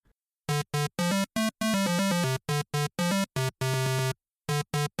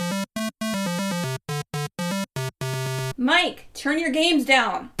Mike, turn your games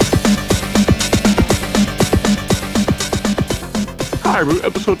down. Hi,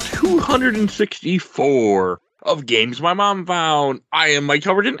 episode 264 of Games My Mom Found. I am Mike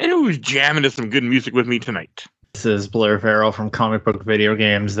Hubbardton, and who's jamming to some good music with me tonight? This is Blair Farrell from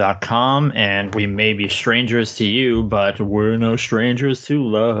comicbookvideogames.com, and we may be strangers to you, but we're no strangers to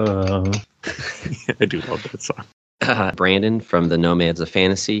love. I do love that song. Brandon from the Nomads of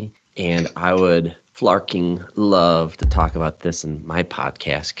Fantasy, and I would flarking love to talk about this in my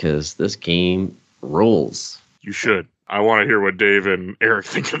podcast because this game rules. You should. I want to hear what Dave and Eric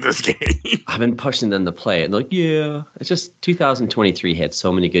think of this game. I've been pushing them to play it. And they're like, yeah. It's just 2023 had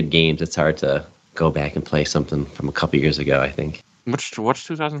so many good games. It's hard to go back and play something from a couple years ago, I think. What's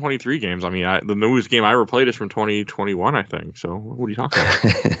 2023 games? I mean, the newest game I ever played is from 2021, I think. So what are you talking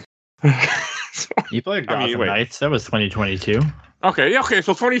about? You played Gotham Knights. That was 2022. Okay,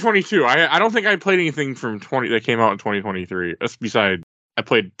 so 2022. I don't think I played anything from that came out in 2023. That's beside I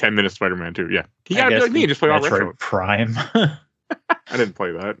played 10 minutes Spider-Man 2. Yeah. You gotta be like me and just play all retro. Prime. I didn't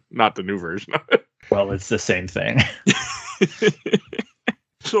play that. Not the new version of it. Well, it's the same thing.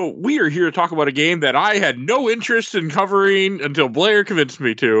 So we are here to talk about a game that I had no interest in covering until Blair convinced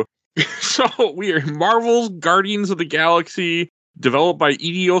me to. So we are Marvel's Guardians of the Galaxy, developed by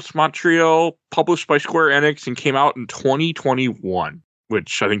Eidos Montreal, published by Square Enix, and came out in 2021,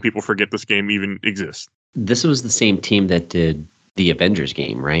 which I think people forget this game even exists. This was the same team that did the Avengers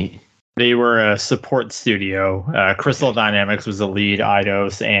game, right? They were a support studio. Crystal Dynamics was the lead,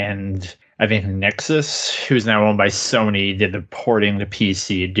 Eidos, and I think Nexus, who's now owned by Sony, did the porting to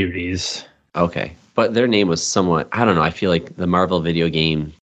PC duties. Okay. But their name was somewhat, I don't know, I feel like the Marvel video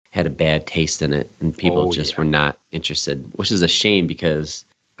game had a bad taste in it, and people were not interested, which is a shame because,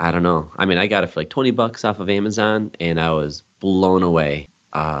 I don't know. I mean, I got it for like $20 off of Amazon, and I was blown away.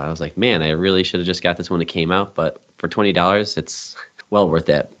 I was like, man, I really should have just got this when it came out, but for $20, it's well worth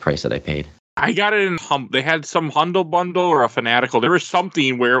that price that I paid. I got it in they had some Humble Bundle or a Fanatical. There was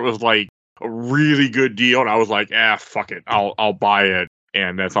something where it was like a really good deal, and I was like, fuck it, I'll buy it.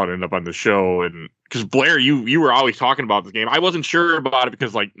 And that's how it ended up on the show. And because Blair, you were always talking about this game. I wasn't sure about it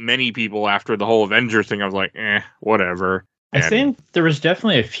because like many people after the whole Avengers thing, I was like, whatever. I think there was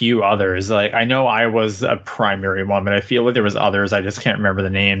definitely a few others. Like, I know I was a primary one, but I feel like there was others. I just can't remember the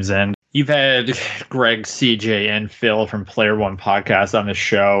names. And you've had Greg, CJ, and Phil from Player One Podcast on the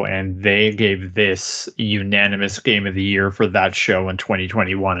show, and they gave this unanimous Game of the Year for that show in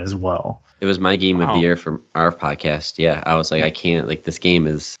 2021 as well. It was my Game of the Year from our podcast. Yeah, I was like, I can't, like, this game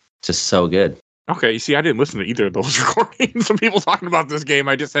is just so good. Okay, you see, I didn't listen to either of those recordings. Some people talking about this game.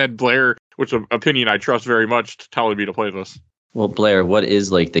 I just had Blair, which is an opinion I trust very much, telling me to play this. Well, Blair, what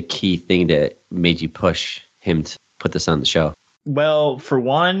is like the key thing that made you push him to put this on the show? Well, for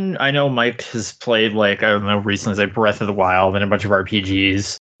one, I know Mike has played, like, I don't know, recently, like Breath of the Wild and a bunch of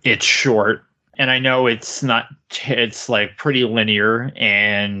RPGs. It's short, and I know it's like pretty linear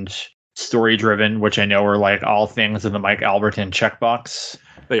and story-driven, which I know are like all things in the Mike Alberton checkbox.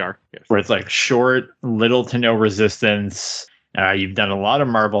 They are, yes. Where it's like short, little to no resistance. You've done a lot of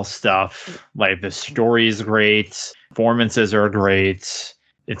Marvel stuff. Like, the story is great. Performances are great.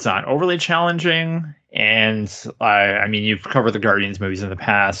 It's not overly challenging. And I mean, you've covered the Guardians movies in the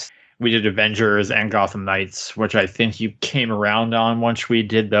past. We did Avengers and Gotham Knights, which I think you came around on once we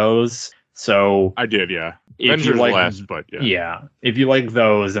did those. So I did, yeah. Avengers last, but yeah. Yeah. If you like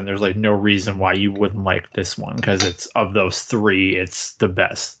those, then there's like no reason why you wouldn't like this one, because it's of those three, it's the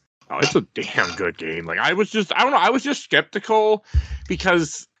best. Oh, it's a damn good game. Like, I was just skeptical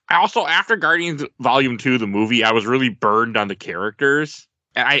because I also, after Guardians Volume 2, the movie, I was really burned on the characters.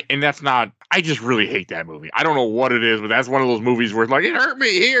 And that's not, I just really hate that movie. I don't know what it is, but that's one of those movies where it's like, it hurt me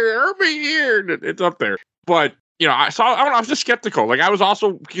here. It's up there. But, you know, I was just skeptical. Like, I was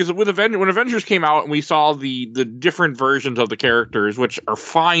also, because when Avengers came out and we saw the different versions of the characters, which are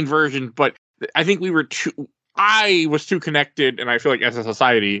fine versions, but I think I was too connected, and I feel like as a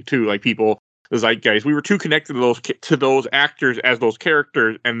society, to like people, the zeitgeist, we were too connected to those actors as those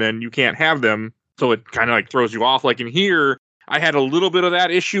characters, and then you can't have them, so it kind of like throws you off. Like in here, I had a little bit of that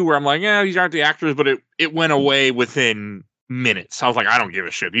issue where I'm like, these aren't the actors, but it went away within minutes. I was like, I don't give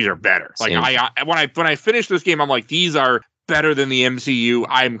a shit. These are better. Like, when I finished this game, I'm like, these are better than the MCU.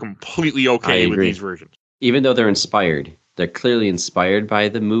 I'm completely okay with these versions. Even though they're inspired, they're clearly inspired by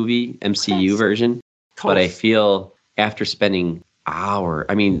the movie MCU version. But I feel after spending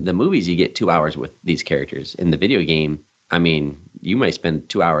the movies, you get 2 hours with these characters. In the video game, I mean, you might spend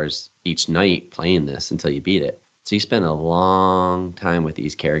 2 hours each night playing this until you beat it. So you spend a long time with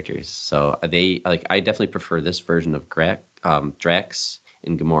these characters. So I definitely prefer this version of Drax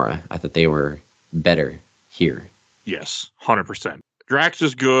and Gamora. I thought they were better here. Yes, 100%. Drax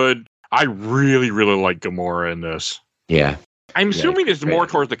is good. I really, really like Gamora in this. Yeah. I'm assuming it's more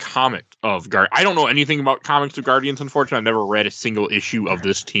towards the comic of I don't know anything about comics of Guardians, unfortunately. I've never read a single issue of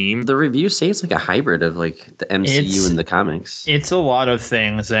this team. The reviews say it's like a hybrid of like the MCU and the comics. It's a lot of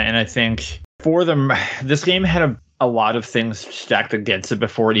things, and I think for them, this game had a lot of things stacked against it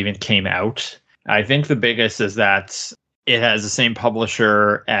before it even came out. I think the biggest is that it has the same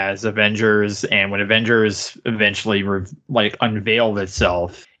publisher as Avengers, and when Avengers eventually unveiled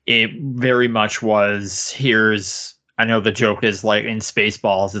itself, it very much was I know the joke is like in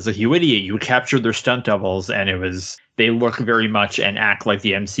Spaceballs, it's like, you idiot, you captured their stunt doubles, and they look very much and act like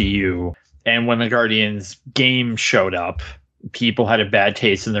the MCU. And when the Guardians game showed up, people had a bad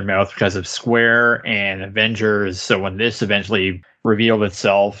taste in their mouth because of Square and Avengers. So when this eventually revealed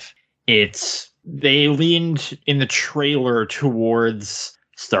itself, they leaned in the trailer towards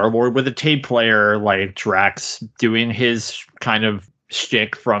Star-Lord with a tape player, like Drax doing his kind of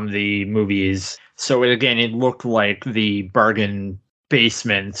shtick from the movies. So it looked like the bargain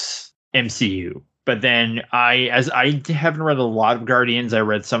basement's MCU. But then as I haven't read a lot of Guardians, I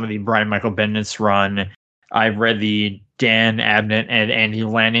read some of the Brian Michael Bendis run. I've read the Dan Abnett and Andy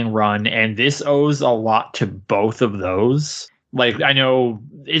Lanning run, and this owes a lot to both of those. Like, I know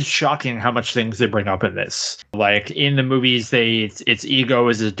it's shocking how much things they bring up in this. Like, in the movies, it's Ego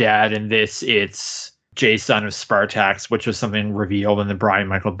as his dad, and this, it's Jay, son of Spartax, which was something revealed in the Brian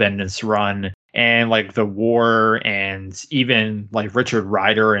Michael Bendis run. And like the war, and even like Richard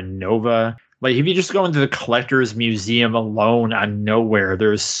Rider and Nova. Like, if you just go into the Collector's Museum alone on Nowhere,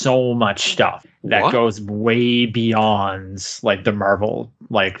 there's so much stuff that goes way beyond like the Marvel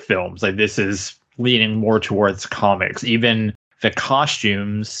like films. Like, this is leaning more towards comics. Even the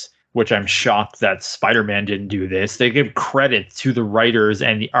costumes, which I'm shocked that Spider-Man didn't do this, they give credit to the writers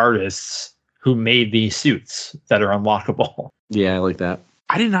and the artists who made these suits that are unlockable. Yeah, I like that.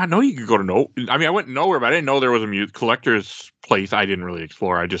 I did not know you could go to I went nowhere, but I didn't know there was a collector's place. I didn't really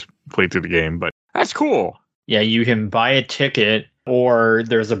explore. I just played through the game, but that's cool. Yeah, you can buy a ticket, or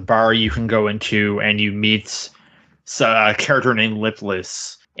there's a bar you can go into and you meet a character named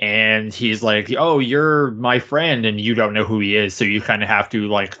Lipless. And he's like, oh, you're my friend, and you don't know who he is. So you kind of have to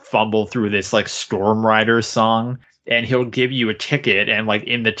like fumble through this like Storm Rider song, and he'll give you a ticket. And like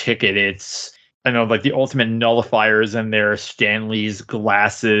in the ticket, it's, I know, like the ultimate nullifiers in there, Stanley's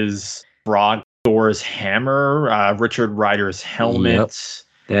glasses, Frog, Thor's hammer, Richard Rider's helmet.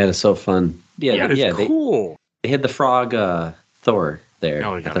 Yep. That is so fun. Yeah, cool. They had the frog Thor there.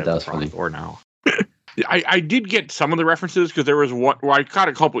 Oh, I thought that was funny. Thor now. I did get some of the references, because there was one where I caught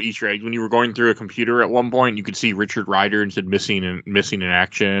a couple Easter eggs. When you were going through a computer at one point, you could see Richard Rider and said missing in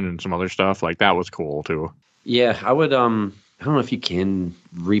action and some other stuff. Like, that was cool too. Yeah, I would. I don't know if you can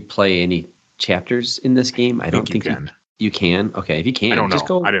replay any chapters in this game. I don't think you can. You can? Okay, if you can, I don't know. Just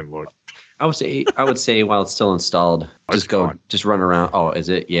go. I didn't look. I would say while it's still installed, just run around. Oh, is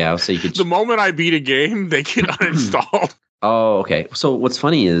it? Yeah, I would say you could. The moment I beat a game, they get uninstalled. Oh, okay. So what's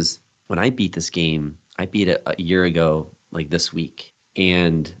funny is when I beat this game, I beat it a year ago, like this week,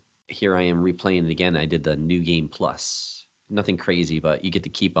 and here I am replaying it again. I did the New Game Plus. Nothing crazy, but you get to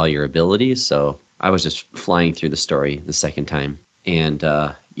keep all your abilities. So I was just flying through the story the second time, and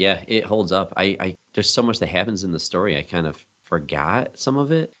yeah, it holds up. I there's so much that happens in the story. I kind of forgot some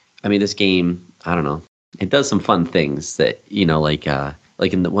of it. I mean, this game, I don't know. It does some fun things that,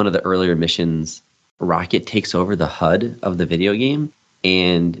 like in one of the earlier missions, Rocket takes over the HUD of the video game.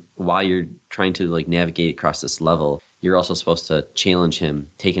 And while you're trying to like navigate across this level, you're also supposed to challenge him,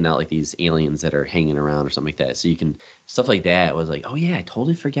 taking out like these aliens that are hanging around or something like that. So you can, stuff like that was like, oh yeah, I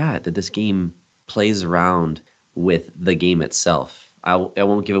totally forgot that this game plays around with the game itself. I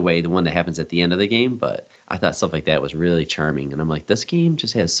won't give away the one that happens at the end of the game, but I thought stuff like that was really charming. And I'm like, this game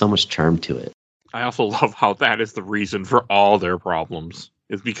just has so much charm to it. I also love how that is the reason for all their problems.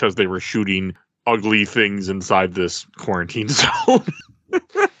 It's because they were shooting ugly things inside this quarantine zone.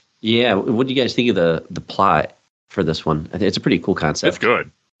 Yeah, what do you guys think of the plot for this one? I think it's a pretty cool concept. It's good.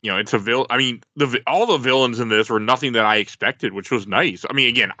 It's a villain. I mean, all the villains in this were nothing that I expected, which was nice. I mean,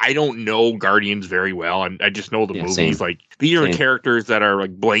 again, I don't know Guardians very well, and I just know the movies. Same. Like, these are characters that are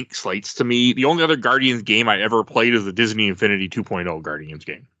like blank slates to me. The only other Guardians game I ever played is the Disney Infinity 2.0 Guardians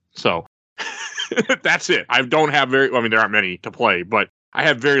game. So that's it. I don't have there aren't many to play, but I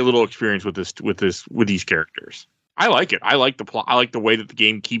have very little experience with these characters. I like it. I like the plot. I like the way that the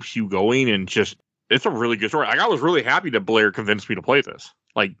game keeps you going, and just, it's a really good story. Like, I was really happy that Blair convinced me to play this.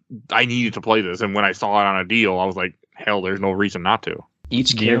 Like, I needed to play this, and when I saw it on a deal, I was like, hell, there's no reason not to.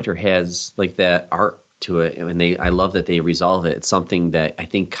 Each character has like that to it, and I love that they resolve it. It's something that I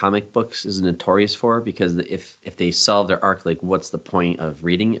think comic books is notorious for, because if they solve their arc, like what's the point of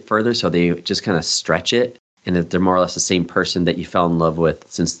reading it further? So they just kind of stretch it, and that they're more or less the same person that you fell in love with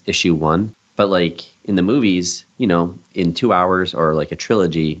since issue 1. But like in the movies, in 2 hours or like a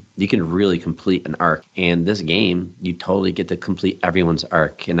trilogy, you can really complete an arc. And this game, you totally get to complete everyone's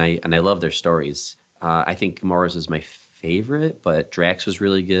arc. And I love their stories. I think Gamora's is my favorite, but Drax was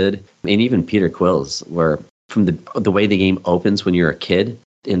really good. And even Peter Quill's, where from the way the game opens when you're a kid,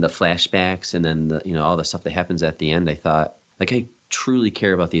 in the flashbacks and then all the stuff that happens at the end, I thought, like, I truly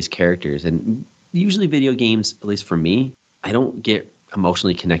care about these characters. And usually video games, at least for me, I don't get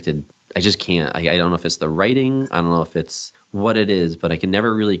emotionally connected. I just can't. I don't know if it's the writing. I don't know if it's what it is, but I can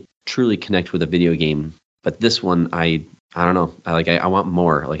never really truly connect with a video game. But this one, I don't know. I want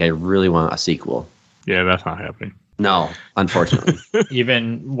more. Like, I really want a sequel. Yeah, that's not happening. No, unfortunately.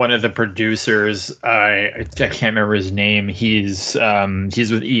 Even one of the producers, I can't remember his name. He's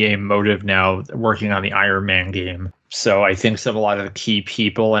with EA Motive now, working on the Iron Man game. So I think a lot of the key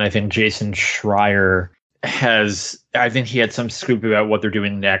people, and I think Jason Schreier I think he had some scoop about what they're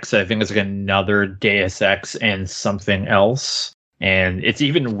doing next. I think it's like another Deus Ex and something else. And it's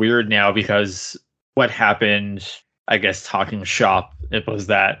even weird now because what happened, I guess, talking shop, it was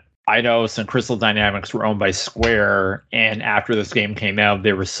that Eidos and Crystal Dynamics were owned by Square. And after this game came out,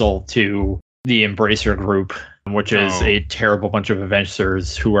 they were sold to the Embracer Group, which is a terrible bunch of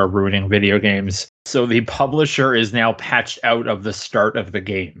investors who are ruining video games. So the publisher is now patched out of the start of the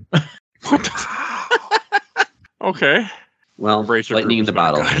game. What the Okay. Well, Embracer lightning in Group the is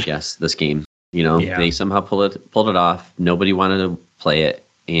not bottle, good. I guess, this game. They somehow pulled it off. Nobody wanted to play it.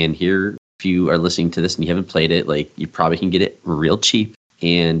 And here, if you are listening to this and you haven't played it, like, you probably can get it real cheap.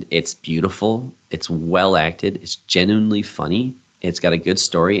 And it's beautiful. It's well acted. It's genuinely funny. It's got a good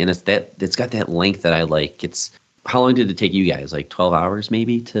story. And it's got that length that I like. How long did it take you guys? Like 12 hours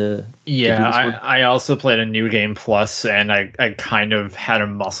maybe to Yeah, do this one? I also played a New Game Plus, and I kind of had a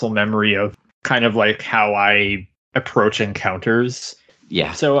muscle memory of kind of like how I approach encounters.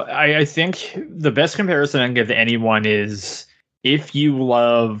 Yeah. So I think the best comparison I can give to anyone is if you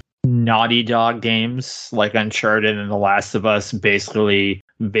love Naughty Dog games like Uncharted and The Last of Us, basically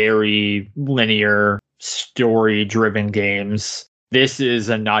very linear, story-driven games, this is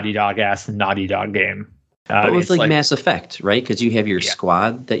a Naughty Dog-ass Naughty Dog game. But with like Mass Effect, right? Because you have your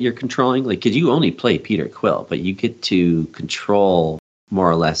squad that you're controlling. Like, because you only play Peter Quill, but you get to control more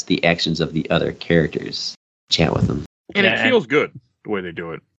or less the actions of the other characters. Chat with them. And it feels good the way they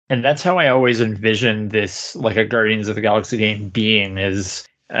do it. And that's how I always envision this, like a Guardians of the Galaxy game being, is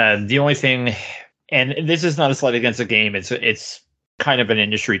the only thing, and this is not a slight against the game, it's kind of an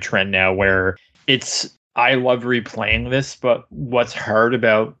industry trend now where I love replaying this, but what's hard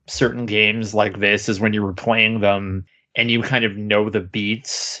about certain games like this is when you're replaying them and you kind of know the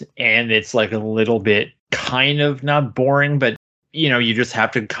beats, and it's like a little bit kind of not boring, but you just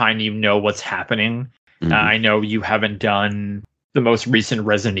have to kind of know what's happening. Mm-hmm. I know you haven't done the most recent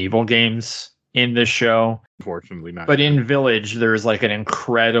Resident Evil games in this show. Unfortunately not. But in Village, there's like an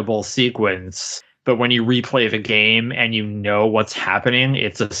incredible sequence. But when you replay the game and you know what's happening,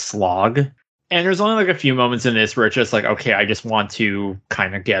 it's a slog. And there's only like a few moments in this where it's just like, okay, I just want to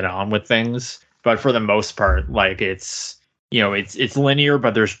kind of get on with things. But for the most part, like it's linear,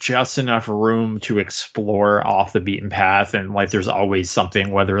 but there's just enough room to explore off the beaten path. And like there's always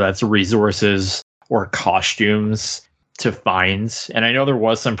something, whether that's resources or costumes, to find. And I know there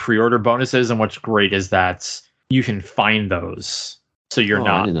was some pre-order bonuses, and what's great is that you can find those. So you're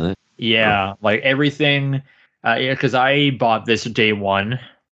not. I didn't know that. Yeah, like everything. Because I bought this day one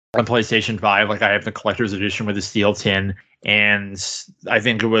on PlayStation 5. Like I have the collector's edition with the steel tin. And I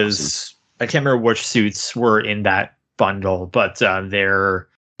think it was, I can't remember which suits were in that bundle, but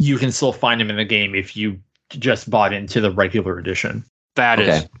you can still find them in the game if you just bought into the regular edition. That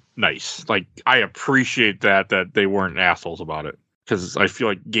is nice. Like, I appreciate that they weren't assholes about it. Because I feel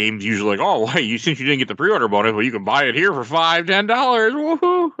like games usually like, oh, hey, since you didn't get the pre-order bonus, well, you can buy it here for $5, $10.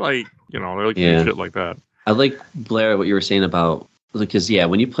 Woohoo! Like, they like shit like that. I like, Blair, what you were saying about, because,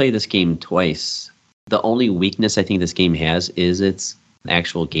 when you play this game twice, the only weakness I think this game has is its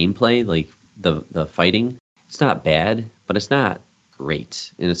actual gameplay, like the fighting. It's not bad, but it's not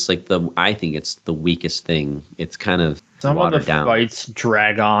great. And it's like I think it's the weakest thing. It's kind of some of the down. Fights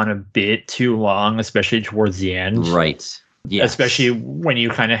drag on a bit too long, especially towards the end. Right. Yeah. Especially when you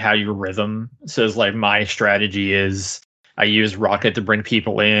kind of have your rhythm. So it's like my strategy is I use Rocket to bring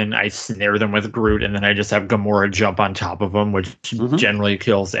people in, I snare them with Groot, and then I just have Gamora jump on top of them, which generally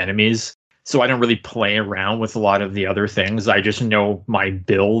kills enemies. So I don't really play around with a lot of the other things. I just know my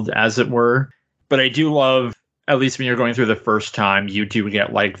build, as it were. But I do love, at least when you're going through the first time, you do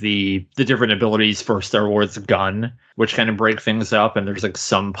get like the different abilities for Star Wars gun, which kind of break things up. And there's like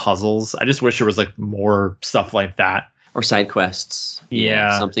some puzzles. I just wish there was like more stuff like that. Or side quests.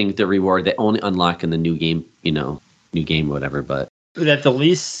 Yeah. Something to reward that only unlock in the new game, new game, whatever. But at the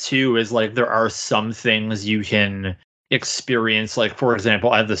least, too, is like there are some things you can experience. Like, for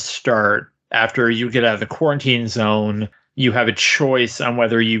example, at the start, after you get out of the quarantine zone, you have a choice on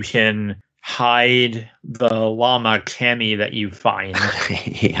whether you can hide the llama Cammy that you find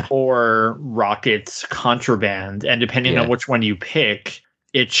or Rocket's contraband. And depending on which one you pick,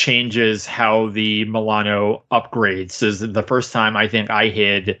 it changes how the Milano upgrades. So the first time I think I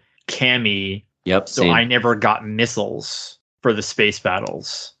hid Cammy. Yep. So same. I never got missiles for the space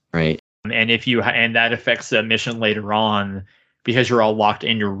battles. Right. And if you and that affects the mission later on because you're all locked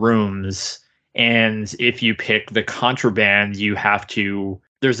in your rooms. And if you pick the contraband, you have to.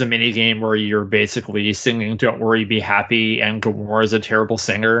 There's a mini game where you're basically singing "Don't Worry, Be Happy," and Gamora is a terrible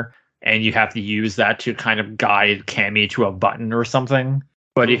singer, and you have to use that to kind of guide Cammy to a button or something.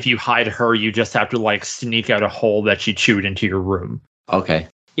 But if you hide her, you just have to like sneak out a hole that she chewed into your room. Okay.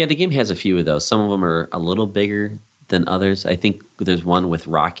 Yeah, the game has a few of those. Some of them are a little bigger than others. I think there's one with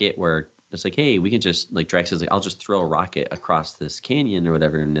Rocket where it's like, hey, we can just, like Drax is like, I'll just throw a rocket across this canyon or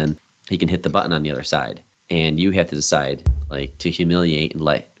whatever, and then he can hit the button on the other side. And you have to decide, like, to humiliate and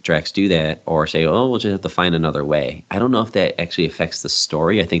let Drax do that, or say, oh, we'll just have to find another way. I don't know if that actually affects the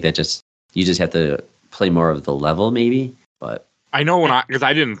story. I think that you just have to play more of the level, maybe. But I know because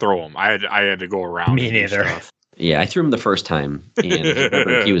I didn't throw him. I had to go around. Me neither. Yeah, I threw him the first time, and I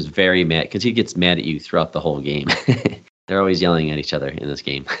remember he was very mad because he gets mad at you throughout the whole game. They're always yelling at each other in this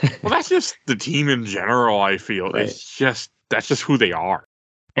game. Well, that's just the team in general. I feel Right. that's just who they are,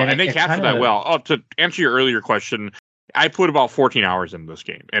 and they capture kinda, that well. Oh, to answer your earlier question, I put about 14 hours into this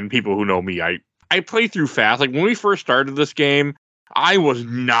game, and people who know me, I play through fast. Like when we first started this game, I was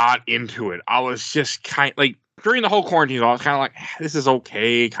not into it. I was just during the whole quarantine, I was kind of like, this is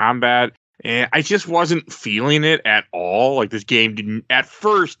okay, combat. And I just wasn't feeling it at all. Like this game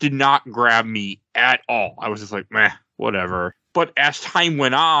did not grab me at all. I was just like, meh, whatever. But as time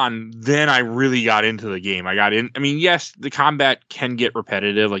went on, then I really got into the game. Yes, the combat can get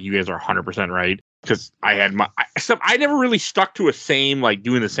repetitive. Like you guys are 100% right. Because I never really stuck to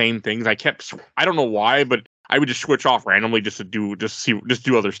doing the same things. I don't know why, but I would just switch off randomly just to do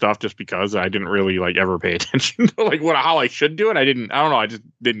other stuff just because I didn't really ever pay attention to how I should do it. I don't know. I just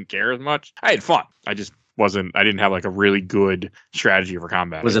didn't care as much. I had fun. I didn't have a really good strategy for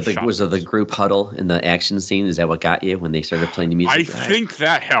combat. Was it the group huddle in the action scene? Is that what got you when they started playing the music? I think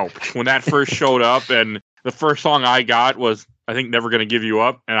that helped when that first showed up, and the first song I got was, I think, Never Gonna Give You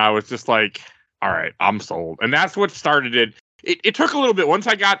Up. And I was just like, all right, I'm sold. And that's what started it. It took a little bit. Once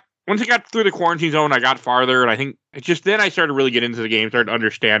I got through the quarantine zone, I got farther, and I think then I started to really get into the game, started to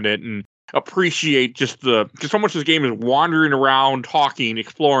understand it, and appreciate just how much this game is wandering around, talking,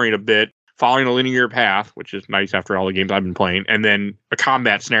 exploring a bit, following a linear path, which is nice after all the games I've been playing, and then a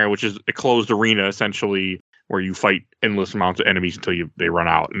combat scenario, which is a closed arena, essentially, where you fight endless amounts of enemies until they run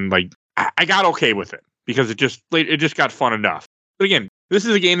out. And I got okay with it, because it just got fun enough. But again, this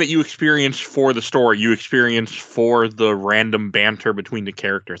is a game that you experience for the story. You experience for the random banter between the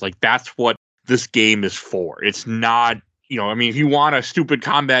characters. That's what this game is for. It's not, if you want a stupid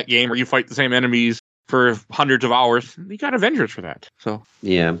combat game where you fight the same enemies for hundreds of hours, you got Avengers for that. So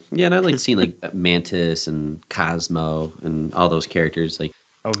yeah, and I like seeing Mantis and Cosmo and all those characters.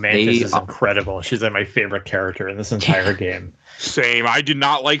 Mantis is incredible. She's my favorite character in this entire game. Same. I did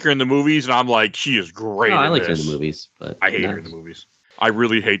not like her in the movies, and I'm like, she is great. No, I like her in the movies, but I hate her in the movies. I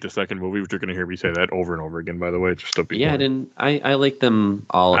really hate the second movie, which you're going to hear me say that over and over again, by the way. Just to be I like them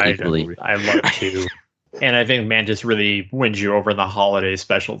all equally. I love too. And I think Mantis really wins you over in the holiday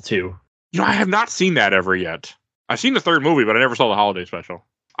special too. I have not seen that ever yet. I've seen the third movie, but I never saw the holiday special.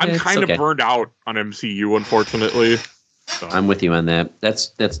 I'm kind of burned out on MCU, unfortunately. So. I'm with you on that.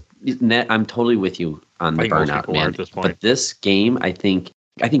 I'm totally with you on the burnout, man. At this point. But this game, I think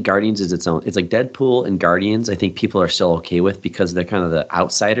Guardians is its own. It's like Deadpool and Guardians. I think people are still okay with because they're kind of the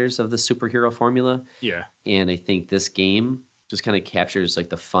outsiders of the superhero formula. Yeah. And I think this game just kind of captures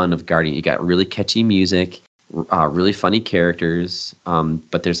the fun of Guardian. You got really catchy music, really funny characters,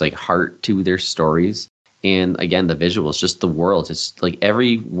 but there's heart to their stories. And again, the visuals, just the world. It's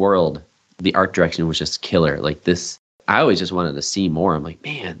every world, the art direction was just killer. This, I always just wanted to see more. I'm like,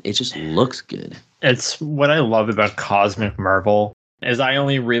 man, it just looks good. It's what I love about Cosmic Marvel. As I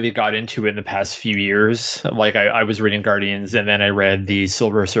only really got into it in the past few years. I was reading Guardians, and then I read the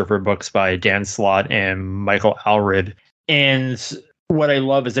Silver Surfer books by Dan Slott and Michael Allred. And what I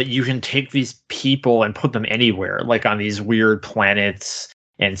love is that you can take these people and put them anywhere, like on these weird planets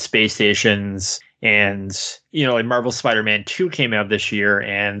and space stations. And, like Marvel Spider-Man 2 came out this year,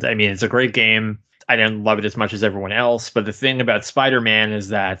 and I mean, it's a great game. I didn't love it as much as everyone else, but the thing about Spider-Man is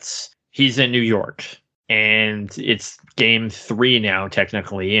that he's in New York, and it's game 3 now,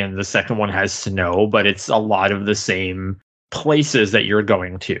 technically, and the second one has snow, but it's a lot of the same places that you're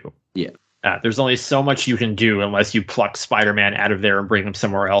going to. Yeah. There's only so much you can do unless you pluck Spider-Man out of there and bring him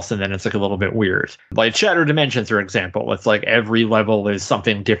somewhere else, and then it's like a little bit weird. Like Shattered Dimensions, for example, it's like every level is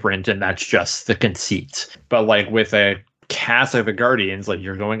something different, and that's just the conceit. But like with a cast like the Guardians, like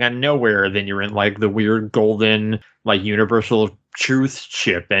you're going on nowhere, then you're in like the weird golden like universal truth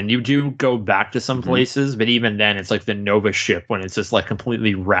ship, and you do go back to some places, but even then it's like the Nova ship when it's just like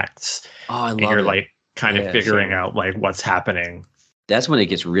completely wrecked. Oh, I love and you're it. like kind of figuring out like what's happening. That's when it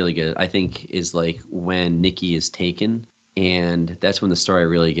gets really good, I think, is like when Nikki is taken, and that's when the story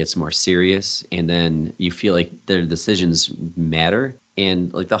really gets more serious, and then you feel like their decisions matter.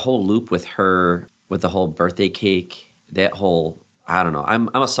 And like the whole loop with her, with the whole birthday cake, that whole, I don't know, I'm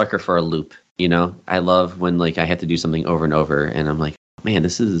a sucker for a loop, I love when like I have to do something over and over, and I'm like, man,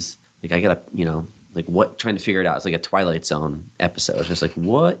 this is like, I gotta, like what, trying to figure it out. It's like a Twilight Zone episode. It's just like,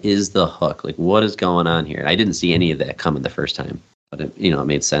 what is the hook? Like, what is going on here? And I didn't see any of that coming the first time. But it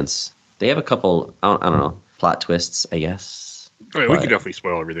made sense. They have a couple, I don't know, plot twists, I guess. We can definitely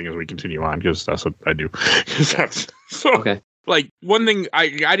spoil everything as we continue on, because that's what I do. That's so. Okay. Like one thing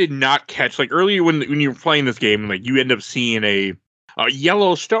I did not catch, like earlier when you were playing this game, like you end up seeing a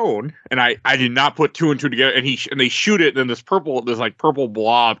yellow stone, and I did not put 2 and 2 together. And they shoot it, and then this purple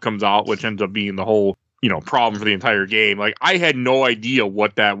blob comes out, which ends up being the whole problem for the entire game. Like I had no idea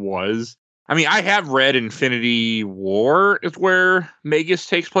what that was. I mean, I have read Infinity War is where Magus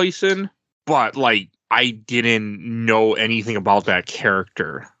takes place in, but like I didn't know anything about that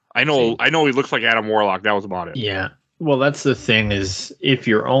character. I know he looks like Adam Warlock. That was about it. Yeah. Well, that's the thing, is if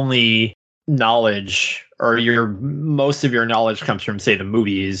your only knowledge or most of your knowledge comes from, say, the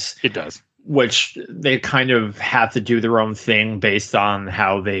movies, it does, which they kind of have to do their own thing based on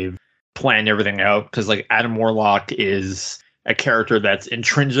how they've planned everything out. Because like Adam Warlock is a character that's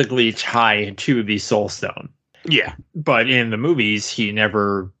intrinsically tied to the Soul Stone. Yeah. But in the movies, he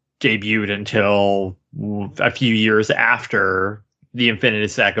never debuted until a few years after the Infinity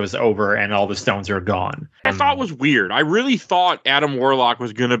Saga was over and all the stones are gone. I thought it was weird. I really thought Adam Warlock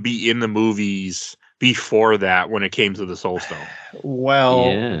was going to be in the movies before that when it came to the Soul Stone.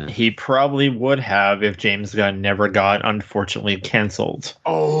 Well, he probably would have if James Gunn never got, unfortunately, canceled.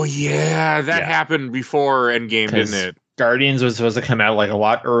 Oh, yeah. That happened before Endgame, didn't it? Guardians was supposed to come out like a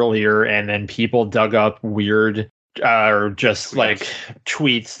lot earlier, and then people dug up weird or just like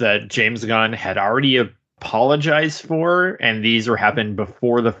tweets that James Gunn had already apologized for, and these were happened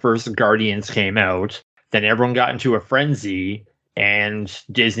before the first Guardians came out. Then everyone got into a frenzy, and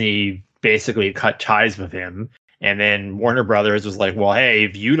Disney basically cut ties with him. And then Warner Brothers was like, well, hey,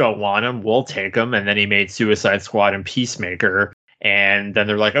 if you don't want him, we'll take him. And then he made Suicide Squad and Peacemaker. And then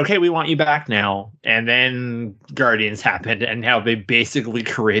they're like, okay, we want you back now. And then Guardians happened, and now they basically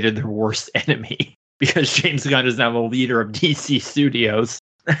created their worst enemy because James Gunn is now the leader of DC Studios.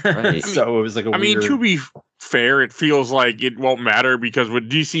 Right. So it was like weird... to be fair, it feels like it won't matter because when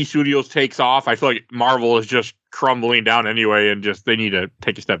DC Studios takes off, I feel like Marvel is just crumbling down anyway, and just they need to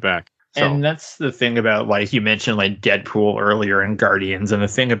take a step back. So. And that's the thing about, like, you mentioned like Deadpool earlier and Guardians, and the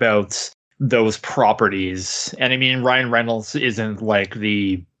thing about those properties. And I mean, Ryan Reynolds isn't like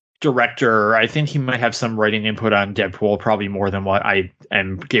the director. I think he might have some writing input on Deadpool, probably more than what I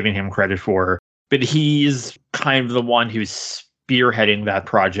am giving him credit for. But he's kind of the one who's spearheading that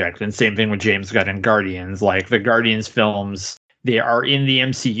project. And same thing with James Gunn and Guardians. Like the Guardians films, they are in the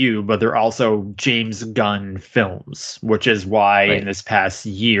MCU, but they're also James Gunn films, which is why in this past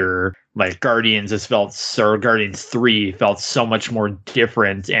year, like Guardians 3 felt so much more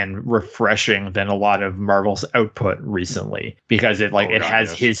different and refreshing than a lot of Marvel's output recently, because it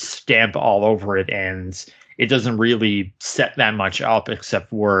has his stamp all over it, and it doesn't really set that much up except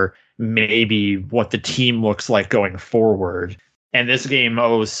for maybe what the team looks like going forward. And this game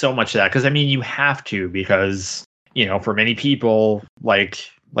owes so much of that, because I mean, you have to, because for many people, like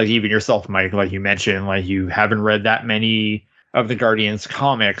even yourself, Mike, like you mentioned, like you haven't read that many of the Guardians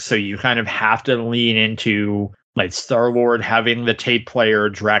comics, so you kind of have to lean into like Star-Lord having the tape player,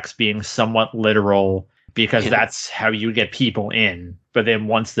 Drax being somewhat literal, because that's how you get people in. But then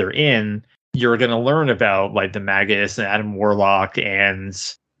once they're in, you're going to learn about like the Magus and Adam Warlock and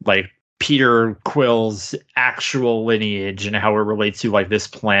like Peter Quill's actual lineage and how it relates to like this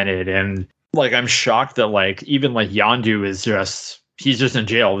planet. And like I'm shocked that like even like Yondu is just he's just in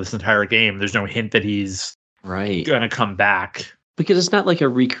jail this entire game. There's no hint that he's Right. going to come back. Because it's not like a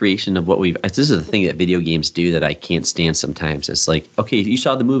recreation of what we've. This is the thing that video games do that I can't stand sometimes. It's like, okay, you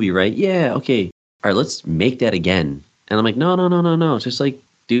saw the movie, right? Yeah, okay. All right, let's make that again. And I'm like, no. Just like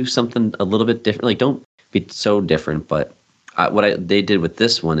do something a little bit different. Like, don't be so different. But they did with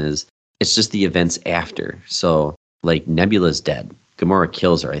this one is it's just the events after. So like Nebula's dead. Gamora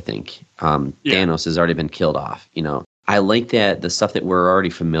kills her, I think. Thanos has already been killed off. I like that the stuff that we're already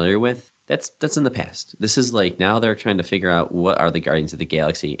familiar with. That's in the past. This is like now they're trying to figure out what are the Guardians of the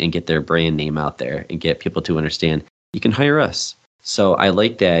Galaxy and get their brand name out there and get people to understand you can hire us. So I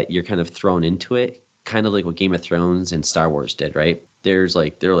like that you're kind of thrown into it, kind of like what Game of Thrones and Star Wars did, right? They're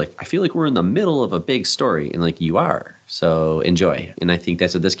like, I feel like we're in the middle of a big story, and like you are. So enjoy. And I think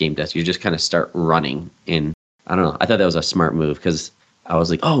that's what this game does. You just kind of start running, and I don't know. I thought that was a smart move because I was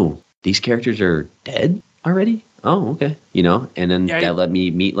like, oh, these characters are dead already? Oh, okay. And then that let me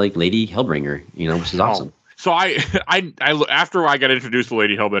meet like Lady Hellbringer, which is awesome. So I after I got introduced to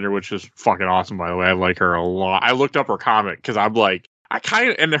Lady Hellbender, which is fucking awesome, by the way, I like her a lot. I looked up her comic because I'm like,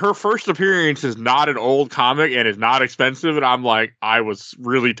 and her first appearance is not an old comic and is not expensive. And I'm like, I was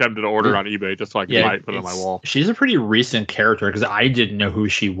really tempted to order it on eBay just so I could put it on my wall. She's a pretty recent character because I didn't know who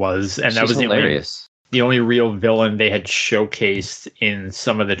she was. And that was hilarious. The only real villain they had showcased in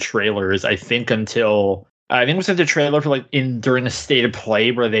some of the trailers, I think until... I think it was in the trailer for during a state of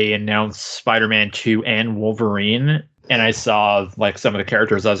play where they announced Spider-Man 2 and Wolverine. And I saw some of the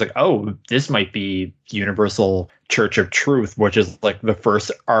characters. I was like, oh, this might be Universal Church of Truth, which is the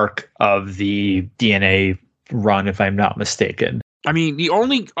first arc of the DNA run, if I'm not mistaken. I mean,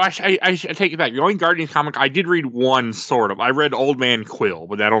 I should take it back. The only Guardians comic I did read one sort of. I read Old Man Quill,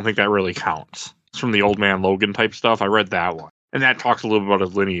 but I don't think that really counts. It's from the Old Man Logan type stuff. I read that one. And that talks a little bit about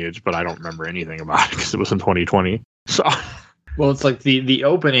his lineage, but I don't remember anything about it because it was in 2020. So, well, it's like the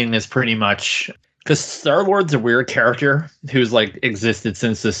opening is pretty much because Star-Lord's a weird character who's existed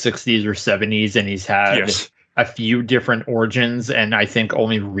since the 60s or 70s, and he's had a few different origins, and I think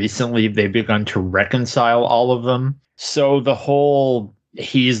only recently they've begun to reconcile all of them. So the whole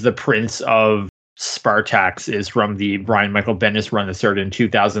he's the prince of Spartax is from the Brian Michael Bendis run that started in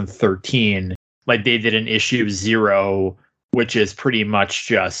 2013. They did an issue 0, which is pretty much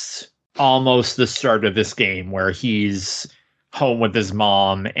just almost the start of this game where he's home with his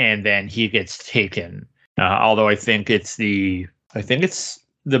mom and then he gets taken. Although I think it's the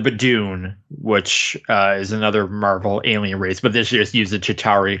Badoon, which is another Marvel alien race, but this just use the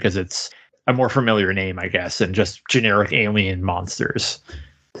Chitauri because it's a more familiar name, I guess, and just generic alien monsters.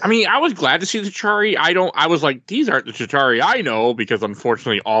 I mean, I was glad to see the Chitauri. I was like, these aren't the Chitauri I know, because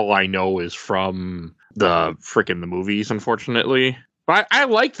unfortunately all I know is from the movies, unfortunately. But I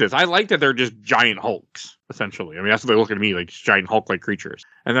like this. I like that they're just giant Hulks, essentially. I mean, that's what they look at me, like giant Hulk-like creatures.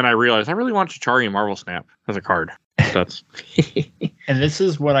 And then I realized I really want Chitauri and Marvel Snap as a card. That's And this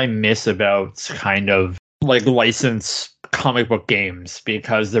is what I miss about kind of licensed comic book games,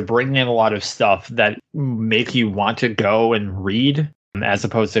 because they're bringing in a lot of stuff that make you want to go and read, as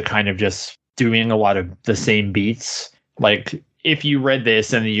opposed to kind of just doing a lot of the same beats. If you read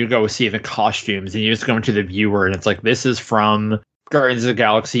this and you go see the costumes and you just go into the viewer and it's this is from Guardians of the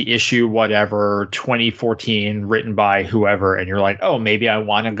Galaxy issue whatever 2014 written by whoever, and you're like, oh, maybe I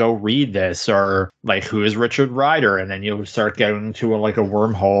want to go read this, or who is Richard Rider, and then you'll start getting into a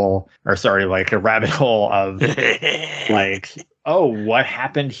wormhole, or a rabbit hole of oh, what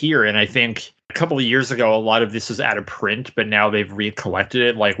happened here. And I think a couple of years ago a lot of this was out of print, but now they've recollected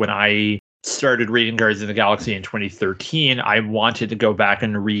it. When I started reading Guardians of the Galaxy in 2013, I wanted to go back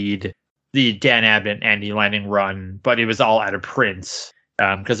and read the Dan Abnett, Andy Lanning run, but it was all out of print.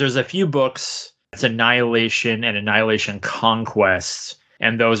 Because there's a few books, it's Annihilation and Annihilation Conquest,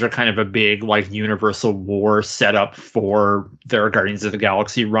 and those are kind of a big Universal War setup for their Guardians of the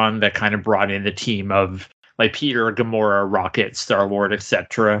Galaxy run that kind of brought in the team of Peter, Gamora, Rocket, Star-Lord,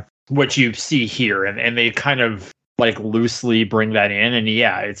 etc., which you see here, and they kind of loosely bring that in. And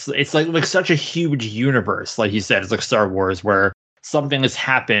yeah, it's such a huge universe, like you said. It's like Star Wars, where something has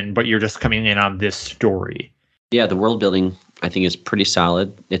happened but you're just coming in on this story. Yeah, the world building I think is pretty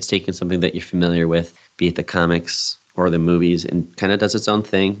solid. It's taken something that you're familiar with, be it the comics or the movies, and kind of does its own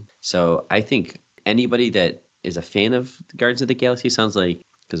thing. So I think anybody that is a fan of Guardians of the Galaxy, sounds like,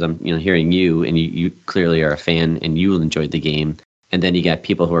 because I'm hearing you, and you clearly are a fan and you enjoyed the game. And then you got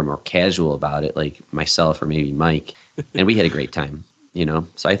people who are more casual about it, like myself or maybe Mike, and we had a great time,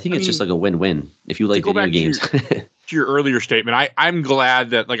 So I think it's just a win-win if you like video games. To your earlier statement, I'm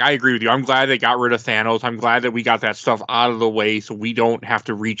glad that, I agree with you. I'm glad they got rid of Thanos. I'm glad that we got that stuff out of the way so we don't have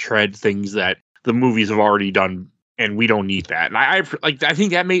to retread things that the movies have already done and we don't need that. And I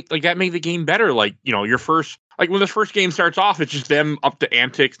think that made the game better. Like, you know, your first, like when the first game starts off, it's just them up to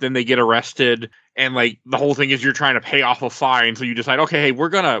antics, then they get arrested, and like the whole thing is you're trying to pay off a fine. So you decide, okay, hey, we're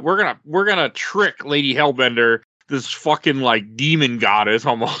gonna trick Lady Hellbender, this fucking like demon goddess,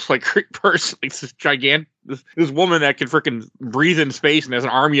 almost like person, like this gigantic, this woman that can freaking breathe in space and has an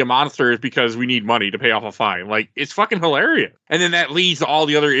army of monsters because we need money to pay off a fine. Like, it's fucking hilarious. And then that leads to all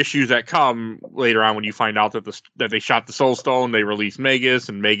the other issues that come later on when you find out that that they shot the Soul Stone, they released Magus,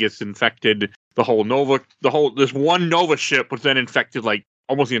 and Magus infected the whole Nova, this one Nova ship was then infected like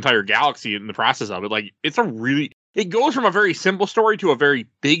almost the entire galaxy in the process of it. Like, it goes from a very simple story to a very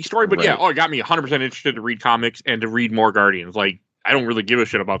big story, but yeah, it got me 100% interested to read comics and to read more Guardians. Like, I don't really give a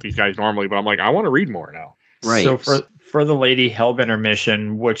shit about these guys normally, but I'm like, I want to read more now. Right. So for the Lady Hellbender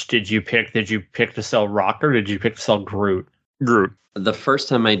mission, which did you pick? Did you pick to sell Rocket, or did you pick to sell Groot? Groot. The first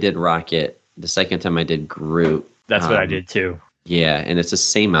time I did Rocket, the second time I did Groot. That's what I did too. Yeah, and it's the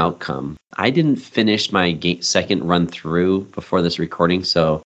same outcome. I didn't finish my second run through before this recording,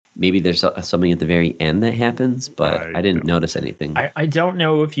 so maybe there's something at the very end that happens, but I didn't notice anything. I don't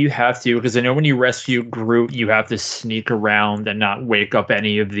know if you have to, because I know when you rescue Groot, you have to sneak around and not wake up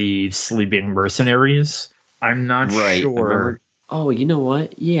any of the sleeping mercenaries. I'm not sure. Oh, you know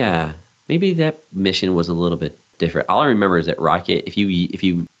what? Yeah, maybe that mission was a little bit different. All I remember is that Rocket, if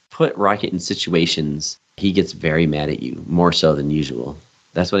you put Rocket in situations, he gets very mad at you, more so than usual.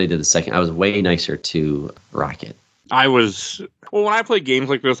 That's what I did the second. I was way nicer to Rocket. When I play games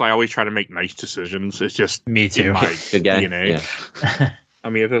like this, I always try to make nice decisions. It's just me too. In my Good guy. DNA. Yeah. I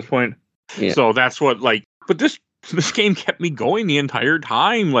mean, at this point. Yeah. So that's what, like, but this game kept me going the entire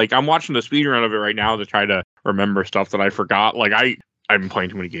time. Like, I'm watching the speedrun of it right now to try to remember stuff that I forgot. Like, I've been playing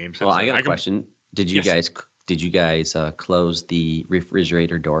too many games. Well, I got a question. Did you guys close the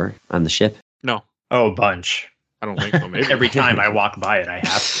refrigerator door on the ship? No. Oh, a bunch. I don't think so. Maybe. Every time I walk by it, I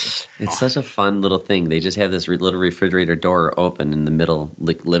have to. It's such a fun little thing. They just have this little refrigerator door open in the middle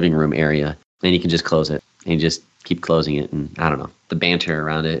living room area, and you can just close it. And you just keep closing it, and I don't know. The banter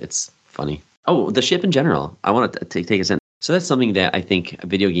around it, it's funny. Oh, the ship in general. I want to take us in. So that's something that I think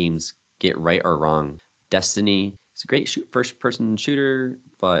video games get right or wrong. Destiny is a great first-person shooter,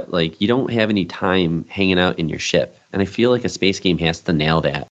 but like you don't have any time hanging out in your ship. And I feel like a space game has to nail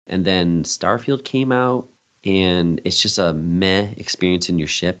that. And then Starfield came out, and it's just a meh experience in your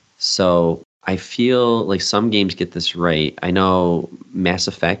ship. So I feel like some games get this right. I know Mass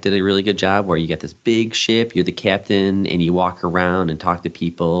Effect did a really good job where you get this big ship, you're the captain, and you walk around and talk to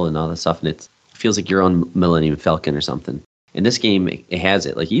people and all that stuff, and it feels like your own Millennium Falcon or something. In this game, it has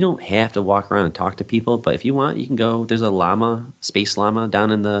it. Like, you don't have to walk around and talk to people, but if you want, you can go. There's a space llama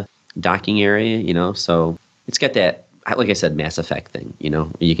down in the docking area, you know, so it's got that, like I said, Mass Effect thing, you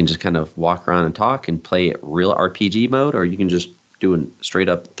know. You can just kind of walk around and talk and play it real RPG mode, or you can just do a straight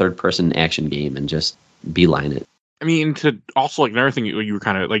up third person action game and just beeline it. I mean, to also like another thing you were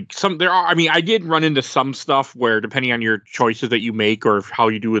kind of like I did run into some stuff where depending on your choices that you make or how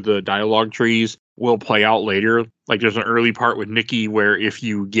you do with the dialogue trees will play out later. Like there's an early part with Nikki where if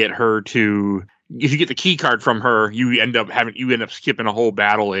you get the key card from her, you end up skipping a whole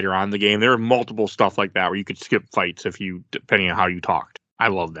battle later on in the game. There are multiple stuff like that where you could skip fights depending on how you talked. I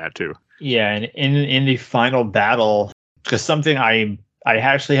love that too. Yeah, and in the final battle, because something I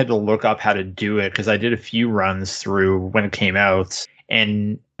actually had to look up how to do it because I did a few runs through when it came out,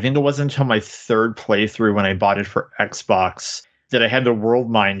 and I think it wasn't until my third playthrough when I bought it for Xbox that I had the world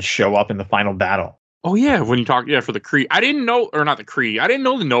mine show up in the final battle. Oh yeah, when you talk for the Kree. I didn't know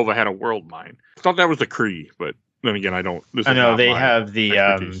the Nova had a world mine. I thought that was the Kree, but then again, I don't. I know they have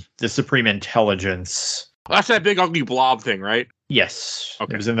the Supreme Intelligence. That's that big ugly blob thing, right? Yes.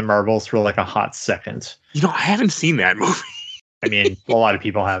 Okay. It was in the Marvels for like a hot second. You know, I haven't seen that movie. I mean, a lot of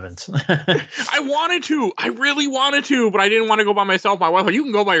people haven't. I wanted to. I really wanted to, but I didn't want to go by myself. My wife, you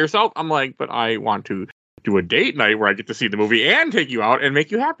can go by yourself. I'm like, but I want to do a date night where I get to see the movie and take you out and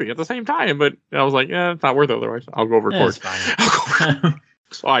make you happy at the same time. But I was like, yeah, it's not worth it otherwise. I'll go record.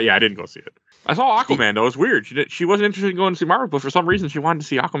 So I didn't go see it. I saw Aquaman though. It's weird. She wasn't interested in going to see Marvel, but for some reason she wanted to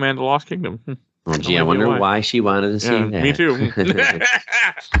see Aquaman: The Lost Kingdom. Oh, gee, I wonder why she wanted to see that. Me too.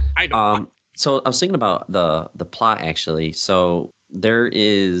 I don't. So I was thinking about the plot actually. So there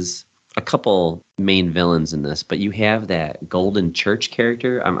is a couple main villains in this, but you have that Golden Church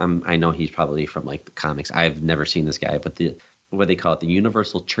character. I know he's probably from like the comics. I've never seen this guy, but what they call it, the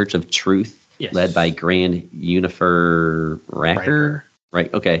Universal Church of Truth, yes, led by Grand Unifer Racker.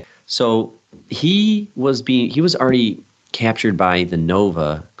 Right. Okay. So he was already captured by the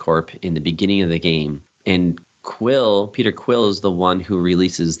Nova Corp in the beginning of the game, and Peter Quill is the one who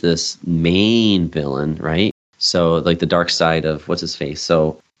releases this main villain, right? So like the dark side of what's his face.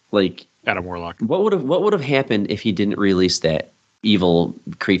 So like Adam Warlock. what would have happened if he didn't release that evil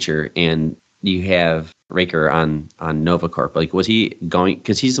creature and you have Raker on Nova Corp? Like, was he going,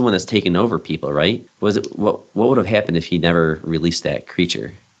 because he's the one that's taken over people, right? Was it what would have happened if he never released that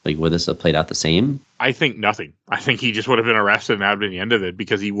creature? Like, would this have played out the same? I think nothing. I think he just would have been arrested and that would have been the end of it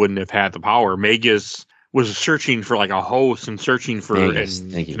because he wouldn't have had the power. Magus was searching for like a host and searching for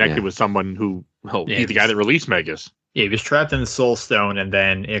connected with someone who he's the guy that released Magus. Yeah, he was trapped in the Soul Stone and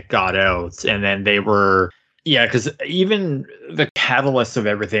then it got out. And then they were, because even the catalyst of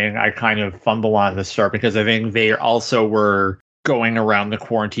everything, I kind of fumble on the start because I think they also were going around the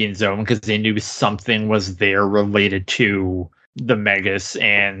quarantine zone because they knew something was there related to the Magus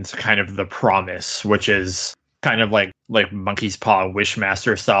and kind of the promise, which is kind of like Monkey's Paw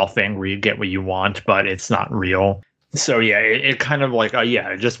Wishmaster style thing where you get what you want, but it's not real. So it kind of like,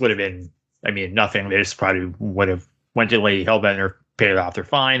 it just would have been, nothing. They just probably would have went to Lady Hellbender, paid off their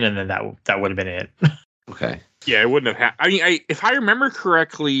fine, and then that would have been it. Okay. Yeah, it wouldn't have if I remember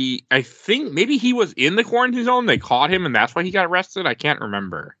correctly, I think maybe he was in the quarantine zone. They caught him, and that's why he got arrested. I can't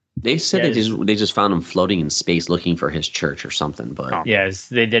remember. They said they just found him floating in space looking for his church or something. But yes,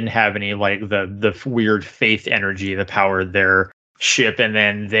 they didn't have any like the weird faith energy that powered their ship, and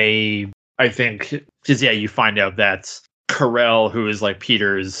then I think, because you find out that Carell, who is like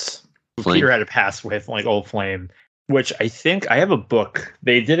Peter's, Flame. Peter had a past with, like Old Flame, which I think I have a book.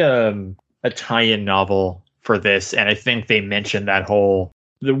 They did a tie-in novel for this, and I think they mentioned that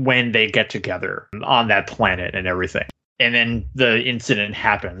when they get together on that planet and everything. And then the incident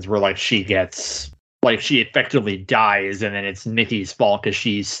happens where like she effectively dies, and then it's Nikki's fault because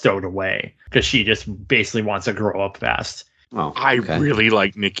she's stowed away because she just basically wants to grow up fast. Oh, I really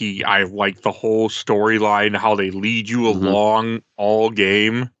like Nikki. I like the whole storyline, how they lead you along all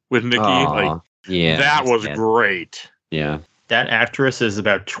game with Nikki. That was great. Yeah. That actress is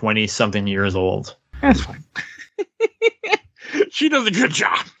about 20-something years old. That's fine. She does a good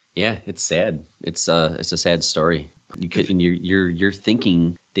job. Yeah, it's sad. It's a sad story. You're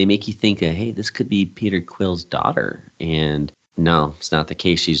thinking, they make you think, hey, this could be Peter Quill's daughter, and no, it's not the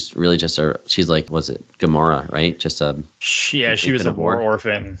case. She's really she's like, was it Gamora, right? She was a war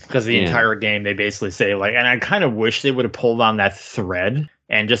orphan, because the entire game they basically say like, and I kind of wish they would have pulled on that thread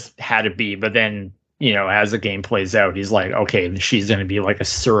and just had it be, but then as the game plays out, he's like, okay, she's going to be like a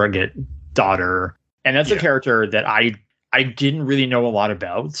surrogate daughter, and that's a character that I didn't really know a lot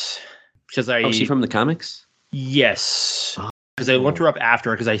about because is she from the comics? Yes, because I looked her up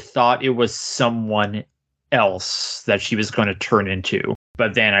after because I thought it was someone else that she was going to turn into,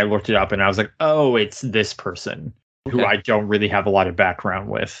 but then I looked it up and I was like, oh, it's this person who I don't really have a lot of background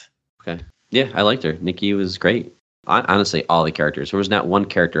with. Okay, yeah, I liked her. Nikki was great. Honestly, all the characters. There was not one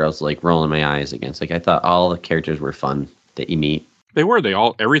character I was like rolling my eyes against. Like, I thought all the characters were fun that you meet.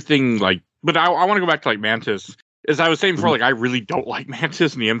 Everything like. But I want to go back to like Mantis. As I was saying before, like I really don't like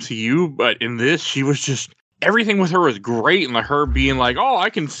Mantis in the MCU, but in this, she was just. Everything with her was great, and like her being like, "Oh, I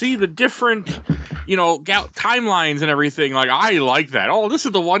can see the different, timelines and everything." Like, I like that. Oh, this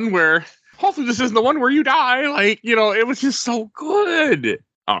is the one where, hopefully, this isn't the one where you die. Like, it was just so good.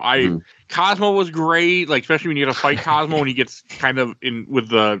 Cosmo was great, like especially when you get to fight Cosmo when he gets kind of in with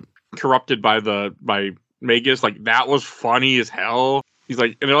the corrupted by Magus. Like that was funny as hell. He's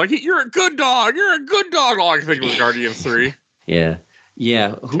like, and they're like, "You're a good dog. You're a good dog." All I can think of was Guardians 3. Yeah.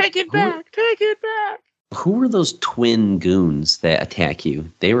 Take it back. Who were those twin goons that attack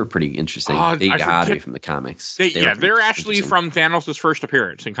you? They were pretty interesting. They got me from the comics. They're actually from Thanos' first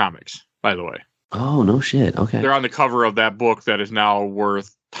appearance in comics, by the way. Oh, no shit. Okay. They're on the cover of that book that is now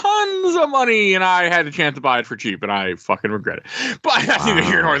worth tons of money, and I had a chance to buy it for cheap, and I fucking regret it. But that's neither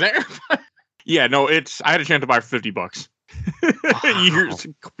here nor there. I had a chance to buy it for $50 years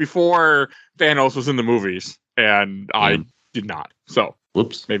before Thanos was in the movies, and I did not. So.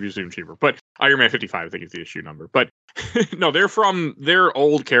 Whoops. Maybe it's even cheaper. But Iron Man 55, I think, is the issue number. But no, they're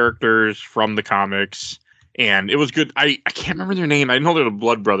old characters from the comics. And it was good. I can't remember their name. I know they're the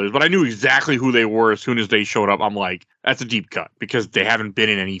Blood Brothers, but I knew exactly who they were as soon as they showed up. I'm like, that's a deep cut because they haven't been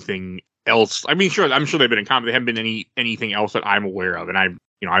in anything else. I mean, I'm sure they've been in comics. They haven't been in anything else that I'm aware of. And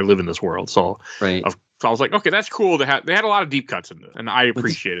I live in this world. So, right. So I was like, okay, that's cool. They had a lot of deep cuts in this, and I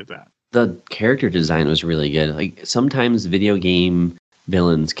appreciated that. The character design was really good. Like sometimes video game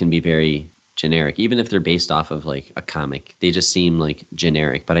villains can be very generic, even if they're based off of like a comic. They just seem like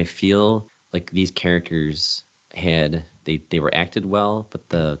generic, but I feel like these characters they were acted well, but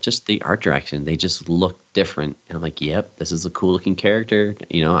the art direction, they just look different. And I'm like, yep, this is a cool looking character.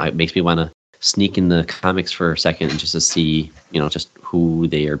 It makes me want to sneak in the comics for a second just to see, just who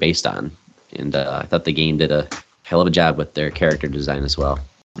they are based on. And I thought the game did a hell of a job with their character design as well.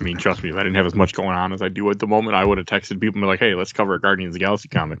 I mean, trust me, if I didn't have as much going on as I do at the moment, I would have texted people and be like, hey, let's cover a Guardians of the Galaxy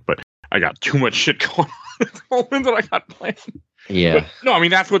comic. But I got too much shit going on at the moment that I got planned. Yeah. But, no, I mean,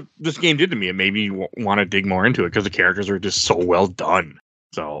 that's what this game did to me. It made me want to dig more into it because the characters are just so well done.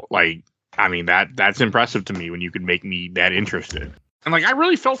 So, like, I mean, that's impressive to me when you could make me that interested. And, like, I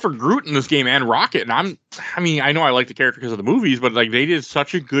really felt for Groot in this game and Rocket. And I know I like the character because of the movies, but, like, they did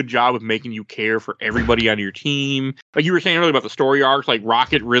such a good job of making you care for everybody on your team. Like you were saying earlier about the story arcs, like,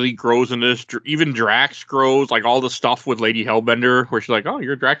 Rocket really grows in this. Even Drax grows, like, all the stuff with Lady Hellbender, where she's like, oh,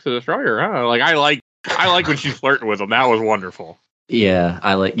 you're Drax the Destroyer, huh? Like, I like when she's flirting with him. That was wonderful. Yeah,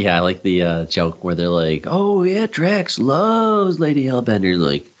 I like the joke where they're like, oh, yeah, Drax loves Lady Hellbender.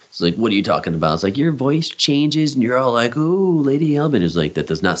 Like, it's like, what are you talking about? It's like, your voice changes, and you're all like, ooh, Lady Hellbender's like, that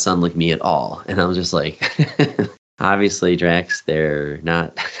does not sound like me at all. And I was just like, obviously, Drax, they're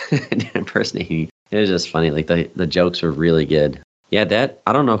not impersonating. It was just funny. Like, the jokes were really good. Yeah,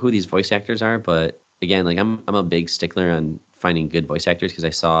 I don't know who these voice actors are, but again, like, I'm a big stickler on finding good voice actors because I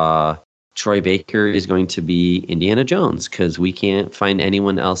saw Troy Baker is going to be Indiana Jones because we can't find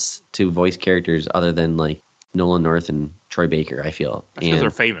anyone else to voice characters other than, like, Nolan North and Troy Baker, I feel. Because they're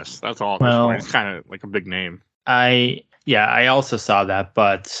famous. That's all. Well, it's kind of like a big name. I also saw that,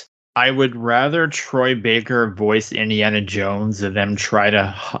 but I would rather Troy Baker voice Indiana Jones than them try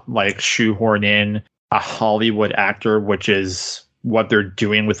to like shoehorn in a Hollywood actor, which is what they're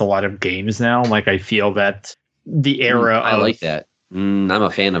doing with a lot of games now. Like, I feel that the era I like that. I'm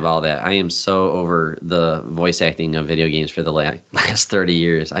a fan of all that. I am so over the voice acting of video games for the last 30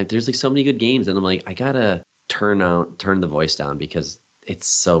 years. There's like so many good games, and I'm like, I gotta turn the voice down because it's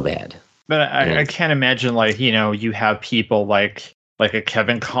so bad. But I can't imagine, like, you know, you have people like a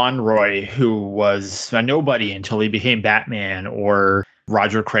Kevin Conroy who was a nobody until he became Batman, or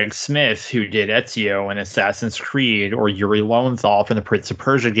Roger Craig Smith who did Ezio in Assassin's Creed, or Yuri Lowenthal in the Prince of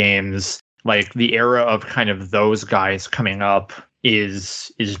Persia games. Like, the era of kind of those guys coming up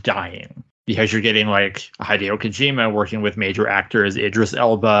is dying because you're getting like Hideo Kojima working with major actors, Idris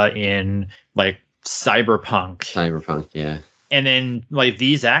Elba in like Cyberpunk, yeah. And then like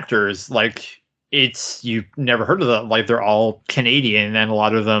these actors, like, you've never heard of them. Like, they're all Canadian, and a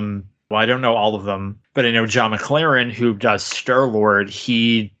lot of them, well, I don't know all of them, but I know John McLaren, who does Star-Lord.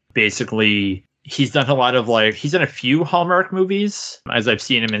 He's done a lot of, like, he's done a few Hallmark movies, as I've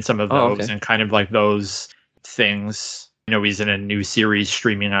seen him in some of those, and kind of like those things. You know, he's in a new series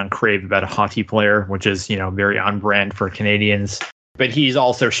streaming on Crave about a hockey player, which is, you know, very on brand for Canadians. But he's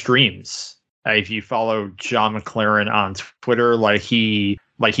also streams. If you follow John McLaren on Twitter, he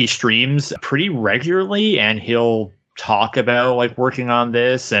streams pretty regularly, and he'll talk about like working on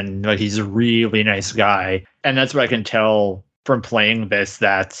this, and like he's a really nice guy. And that's what I can tell from playing this,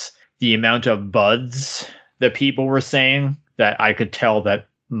 that the amount of buds that people were saying, that I could tell that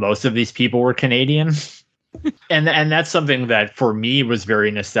most of these people were Canadian. and that's something that for me was very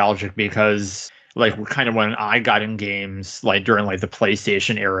nostalgic, because like kind of when I got in games, like during like the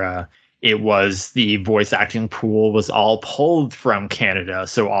PlayStation era, it was the voice acting pool was all pulled from Canada.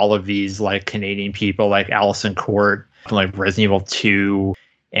 So all of these like Canadian people, like Alison Court from like Resident Evil 2,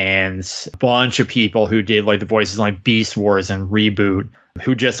 and a bunch of people who did like the voices like Beast Wars and Reboot,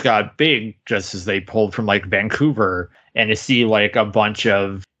 who just got big just as they pulled from like Vancouver. And to see like a bunch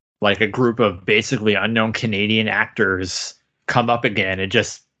of like a group of basically unknown Canadian actors come up again, it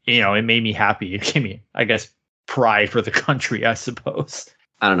just, you know, it made me happy. It gave me, I guess, pride for the country, I suppose.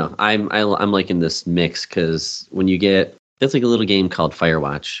 I don't know. I'm liking this mix because when you get, it's like a little game called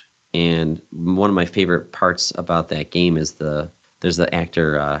Firewatch, and one of my favorite parts about that game is there's the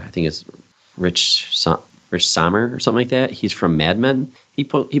actor, I think it's Rich Sommer or something like that. He's from Mad Men. He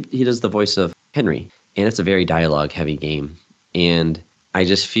does the voice of Henry, and it's a very dialogue heavy game. And I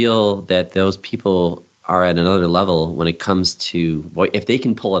just feel that those people are at another level when it comes to if they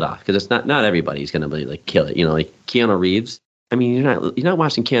can pull it off, because it's not everybody's going to be like kill it. You know, like Keanu Reeves. I mean, you're not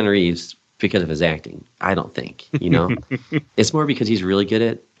watching Keanu Reeves because of his acting. I don't think, you know, it's more because he's really good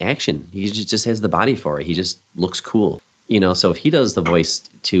at action. He just has the body for it. He just looks cool, you know. So if he does the voice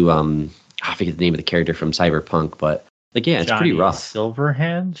to I forget the name of the character from Cyberpunk, but like, yeah, it's Johnny pretty rough.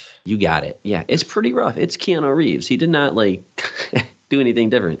 Silverhand? You got it. Yeah, it's pretty rough. It's Keanu Reeves. He did not like do anything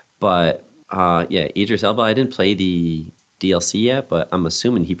different. But yeah, Idris Elba, I didn't play the DLC yet, but I'm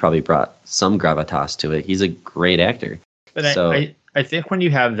assuming he probably brought some gravitas to it. He's a great actor. But so, I think when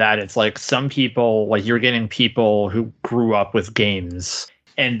you have that, it's like some people, like you're getting people who grew up with games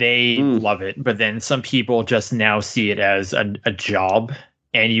and they love it. But then some people just now see it as a job,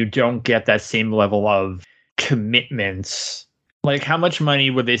 and you don't get that same level of commitments Like, how much money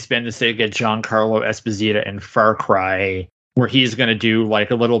would they spend to, say, get Giancarlo Esposito in Far Cry, where he's going to do,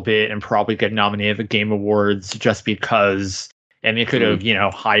 like, a little bit and probably get nominated at the Game Awards just because, and they could have,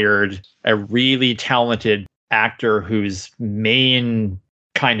 hired a really talented actor whose main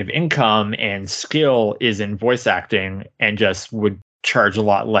kind of income and skill is in voice acting and just would charge a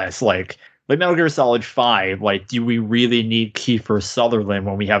lot less. Like Metal Gear Solid 5, like, do we really need Kiefer Sutherland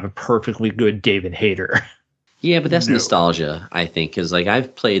when we have a perfectly good David Hayter? Yeah, but that's nostalgia, I think, because like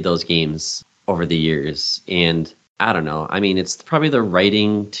I've played those games over the years, and I don't know. I mean, it's probably the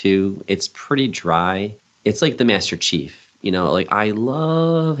writing too. It's pretty dry. It's like the Master Chief, Like I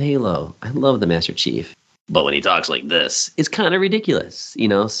love Halo. I love the Master Chief, but when he talks like this, it's kind of ridiculous,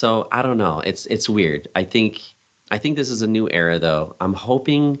 So I don't know. It's weird. I think this is a new era, though. I'm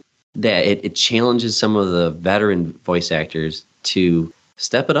hoping that it challenges some of the veteran voice actors to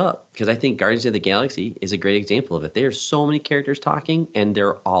step it up, because I think Guardians of the Galaxy is a great example of it. There are so many characters talking, and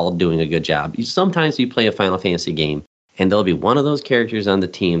they're all doing a good job. Sometimes you play a Final Fantasy game, and there'll be one of those characters on the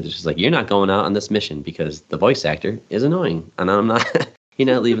team that's just like, you're not going out on this mission because the voice actor is annoying, and I'm not. You're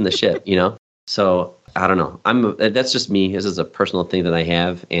not leaving the ship, So I don't know. That's just me. This is a personal thing that I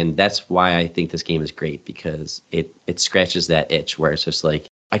have, and that's why I think this game is great, because it scratches that itch where it's just like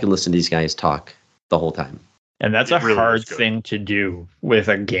I can listen to these guys talk the whole time. And that's a really hard thing to do with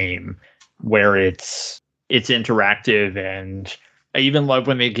a game where it's interactive. And I even love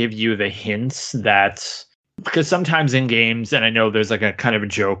when they give you the hints that, because sometimes in games, and I know there's like a kind of a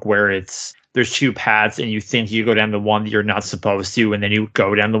joke where there's two paths and you think you go down the one that you're not supposed to, and then you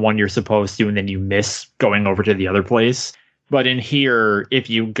go down the one you're supposed to, and then you miss going over to the other place. But in here, if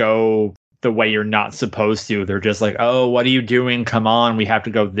you go the way you're not supposed to, they're just like, oh, what are you doing? Come on, we have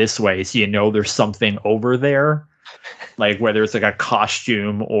to go this way. So there's something over there, like whether it's like a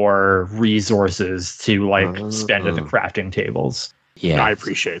costume or resources to like spend at the crafting tables. Yeah, I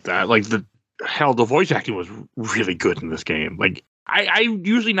appreciate that. Like the voice acting was really good in this game. Like I'm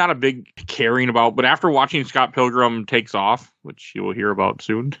usually not a big caring about, but after watching Scott Pilgrim Takes Off, which you will hear about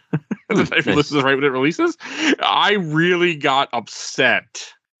soon, if you listen to right when it releases, I really got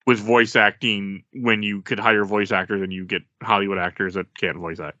upset with voice acting when you could hire voice actors and you get Hollywood actors that can't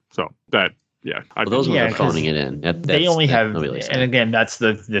voice act. So that, yeah. Those ones are phoning it in. They only have, and again, that's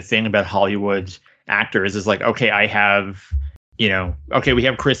the thing about Hollywood actors is like, okay, I have, we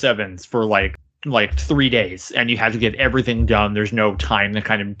have Chris Evans for like 3 days, and you have to get everything done. There's no time to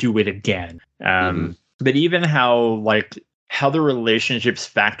kind of do it again. But even how the relationships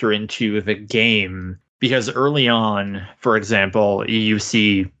factor into the game, because early on, for example, you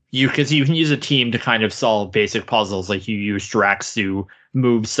can use a team to kind of solve basic puzzles. Like you use Drax to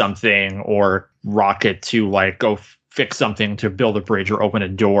move something, or Rocket to like go fix something to build a bridge or open a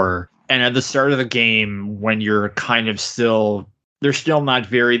door. And at the start of the game, when you're kind of they're still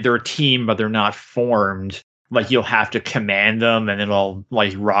not they're a team, but they're not formed. Like you'll have to command them, and it'll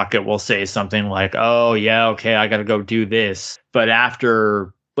like Rocket will say something like, oh yeah, okay, I got to go do this.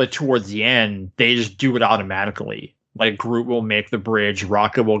 But towards the end, they just do it automatically. Like Groot will make the bridge,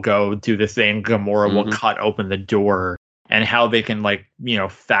 Rocket will go do the thing, Gamora will cut open the door, and how they can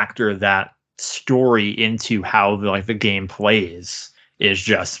factor that story into how the game plays is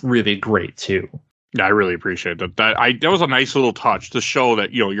just really great too. Yeah, I really appreciate that. That was a nice little touch to show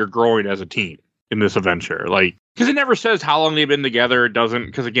that you're growing as a team in this adventure. Like, because it never says how long they've been together. It doesn't,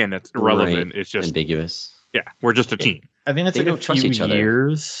 because again, that's irrelevant. Right. It's just ambiguous. Yeah, we're just a team. I think it's like a few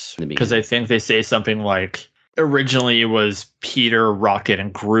years, because I think they say something like originally it was Peter, Rocket,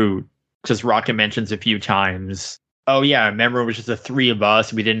 and Groot, because Rocket mentions a few times, oh yeah, remember it was just the three of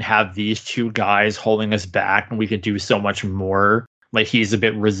us. We didn't have these two guys holding us back, and we could do so much more. Like he's a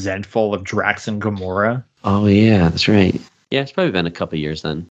bit resentful of Drax and Gamora. Oh yeah, that's right. Yeah, it's probably been a couple years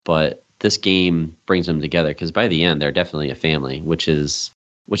then, but this game brings them together, because by the end they're definitely a family, which is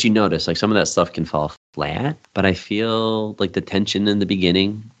what you notice. Like some of that stuff can fall flat, but I feel like the tension in the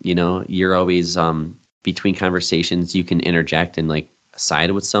beginning, you're always between conversations, you can interject and like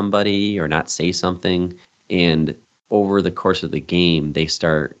side with somebody or not say something, and over the course of the game they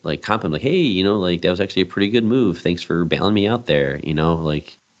start like complimenting, like, hey, like that was actually a pretty good move, thanks for bailing me out there,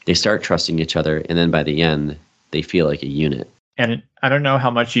 like they start trusting each other, and then by the end they feel like a unit. And I don't know how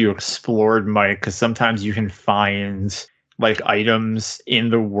much you explored, Mike, because sometimes you can find like items in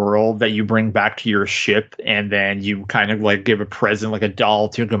the world that you bring back to your ship, and then you kind of like give a present, like a doll,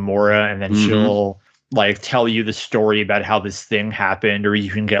 to Gamora, and then she'll like tell you the story about how this thing happened. Or you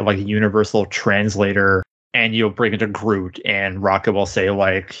can get like a universal translator and you'll bring it to Groot, and Rocket will say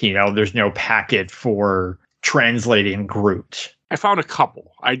like, there's no packet for translating Groot. I found a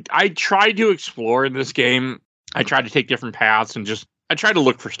couple. I tried to explore in this game I tried to take different paths and I tried to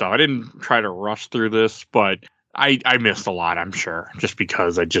look for stuff. I didn't try to rush through this, but I missed a lot, I'm sure, just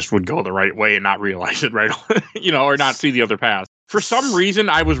because I just would go the right way and not realize it right away, or not see the other path. For some reason,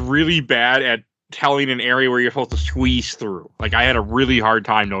 I was really bad at telling an area where you're supposed to squeeze through. Like, I had a really hard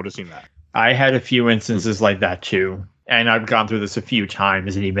time noticing that. I had a few instances like that too. And I've gone through this a few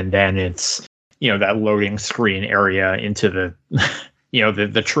times, and even then it's, that loading screen area into the,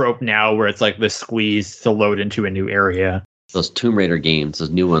 the trope now where it's like the squeeze to load into a new area. Those Tomb Raider games, those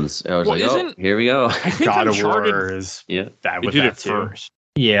new ones. I was here we go. I think God Uncharted, of War is that with that too. First.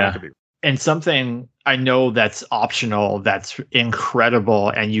 Yeah. And something I know that's optional, that's incredible,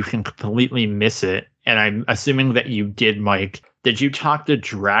 and you can completely miss it. And I'm assuming that you did, Mike. Did you talk to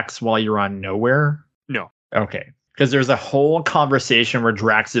Drax while you're on Nowhere? No. Okay. Because there's a whole conversation where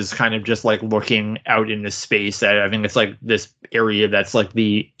Drax is kind of just like looking out into space. I think it's like this area that's like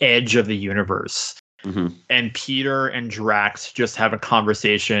the edge of the universe. Mm-hmm. And Peter and Drax just have a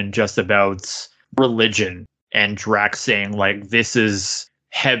conversation just about religion. And Drax saying, like, this is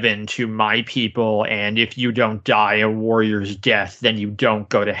heaven to my people. And if you don't die a warrior's death, then you don't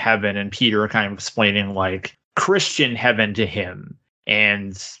go to heaven. And Peter kind of explaining, like, Christian heaven to him.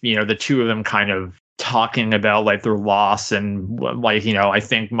 And, the two of them kind of talking about like their loss and like, I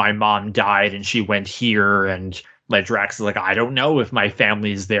think my mom died and she went here, and like Drax is like, I don't know if my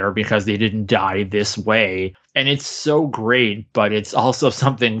family's there because they didn't die this way. And it's so great, but it's also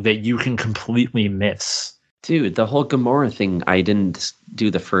something that you can completely miss. Dude, the whole Gamora thing I didn't do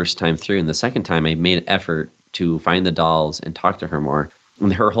the first time through, and the second time I made an effort to find the dolls and talk to her more.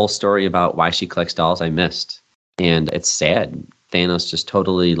 And her whole story about why she collects dolls I missed. And it's sad. Thanos just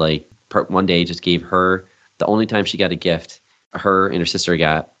totally one day just gave her, the only time she got a gift, her and her sister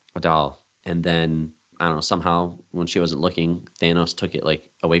got a doll. And then, I don't know, somehow when she wasn't looking, Thanos took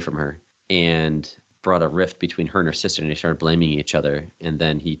it away from her and brought a rift between her and her sister, and they started blaming each other. And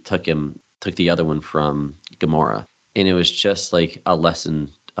then he took the other one from Gamora. And it was just like a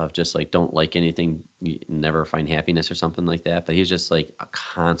lesson of just like, don't like anything, you never find happiness or something like that. But he was just like a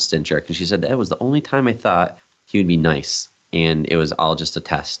constant jerk. And she said that was the only time I thought he would be nice. And it was all just a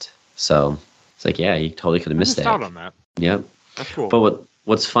test. So it's like, yeah, you totally could have missed that. Out on that. Yep. That's cool. But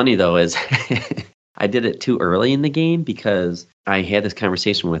what's funny though is I did it too early in the game because I had this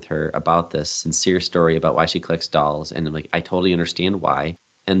conversation with her about this sincere story about why she collects dolls. And I'm like, I totally understand why.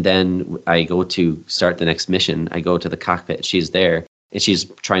 And then I go to start the next mission. I go to the cockpit. She's there and she's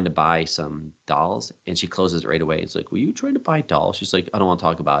trying to buy some dolls, and she closes it right away. It's like, were you trying to buy dolls? She's like, I don't want to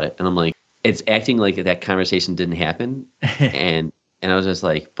talk about it. And I'm like, it's acting like that conversation didn't happen. And I was just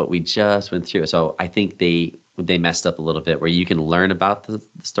like, but we just went through it. So I think they messed up a little bit where you can learn about the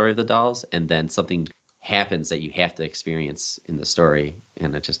story of the dolls, and then something happens that you have to experience in the story.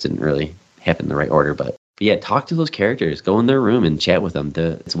 And it just didn't really happen in the right order. But yeah, talk to those characters. Go in their room and chat with them.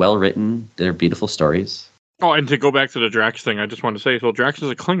 It's well written. They're beautiful stories. Oh, and to go back to the Drax thing, I just want to say, so Drax is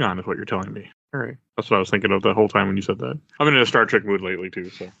a Klingon is what you're telling me. All right. That's what I was thinking of the whole time when you said that. I'm in a Star Trek mood lately,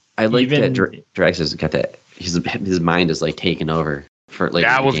 too. So I like that Drax has got that. His mind is like taken over.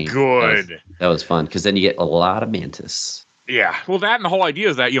 That was good. That was fun, because then you get a lot of Mantis. Yeah. Well, that and the whole idea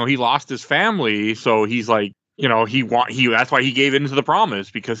is that, he lost his family. So he's like, that's why he gave in to the promise,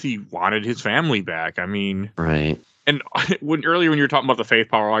 because he wanted his family back. I mean, right. And earlier when you were talking about the faith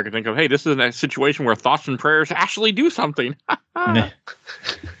power, I could think of, hey, this is a situation where thoughts and prayers actually do something. I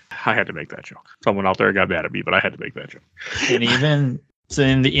had to make that joke. Someone out there got mad at me, but I had to make that joke. And even so,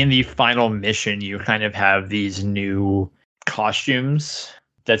 in the final mission, you kind of have these new costumes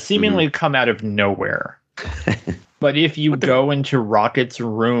that seemingly come out of nowhere. But if you go into Rocket's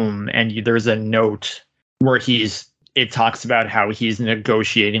room and there's a note where it talks about how he's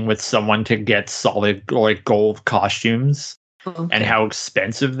negotiating with someone to get solid gold costumes and how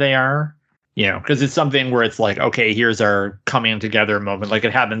expensive they are, because it's something where it's like, okay, here's our coming together moment. Like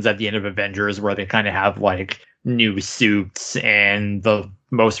it happens at the end of Avengers where they kind of have like new suits, and the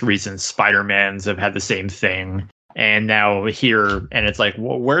most recent Spider-Mans have had the same thing. And now here, and it's like,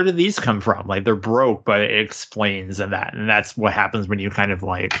 well, where did these come from? Like they're broke, but it explains that. And that's what happens when you kind of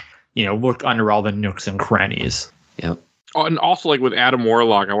look under all the nooks and crannies. Yep. Oh, and also like with Adam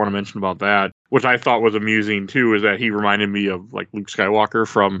Warlock, I want to mention about that, which I thought was amusing too, is that he reminded me of like Luke Skywalker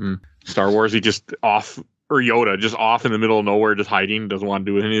from Star Wars. He just off, or Yoda, just off in the middle of nowhere, just hiding, doesn't want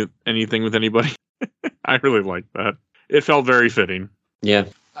to do anything with anybody. I really liked that. It felt very fitting. Yeah.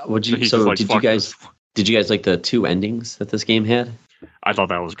 Did you guys like the two endings that this game had? I thought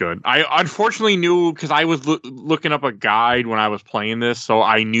that was good. I unfortunately knew, because I was looking up a guide when I was playing this, so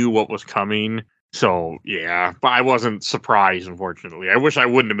I knew what was coming. So yeah, but I wasn't surprised, unfortunately. I wish I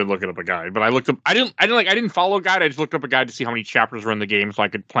wouldn't have been looking up a guide, but I looked up. I didn't follow a guide. I just looked up a guide to see how many chapters were in the game, so I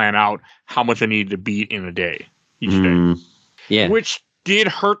could plan out how much I needed to beat in a day, each day. Yeah, Which did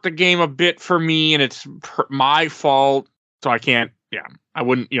hurt the game a bit for me, and it's my fault. So I can't. Yeah, I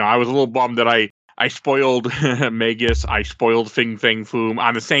wouldn't. I was a little bummed that I spoiled Magus. I spoiled Fing Fang Foom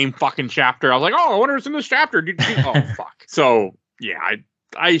on the same fucking chapter. I was like, oh, I wonder what's in this chapter. Oh fuck. So yeah,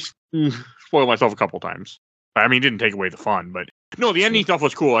 I spoiled myself a couple times. I mean, it didn't take away the fun, but no, the ending stuff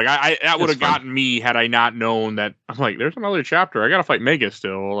was cool. Like that would have gotten me had I not known that. I'm like, there's another chapter. I gotta fight Magus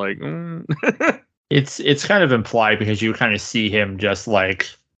still. Like, It's kind of implied because you kind of see him just like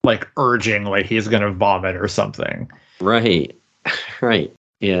urging like he's gonna vomit or something. Right.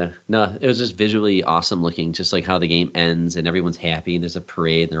 Yeah. No, it was just visually awesome looking, just like how the game ends and everyone's happy and there's a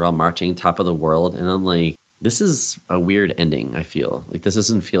parade and they're all marching top of the world. And I'm like, this is a weird ending, I feel. Like this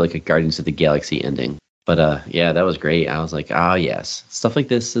doesn't feel like a Guardians of the Galaxy ending. But yeah, that was great. I was like, yes. Stuff like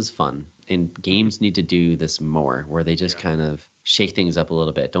this is fun. And games need to do this more, where they just kind of shake things up a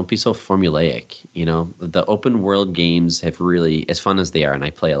little bit. Don't be so formulaic. The open world games have really, as fun as they are, and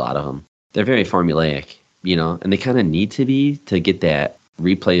I play a lot of them, they're very formulaic, and they kind of need to be to get that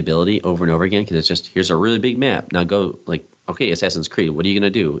replayability over and over again, because it's just, here's a really big map. Now go, like, okay, Assassin's Creed, what are you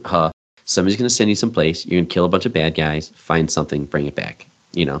going to do? Somebody's going to send you someplace, you're going to kill a bunch of bad guys, find something, bring it back.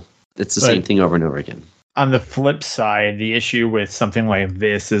 It's the same thing over and over again. On the flip side, the issue with something like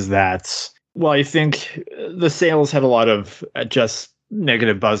this is that, well, I think the sales had a lot of just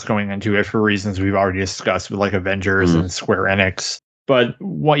negative buzz going into it for reasons we've already discussed with like Avengers and Square Enix. But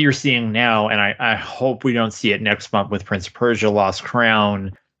what you're seeing now, and I hope we don't see it next month with Prince of Persia Lost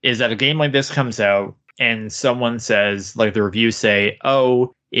Crown, is that a game like this comes out and someone says, like the reviews say,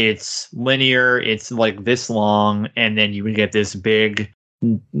 oh, it's linear, it's like this long, and then you would get this big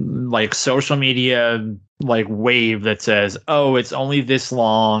like social media like wave that says, oh, it's only this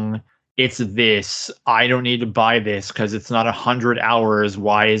long, it's this, I don't need to buy this because it's not 100 hours.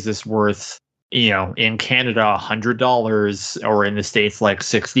 Why is this worth, in Canada $100, or in the States like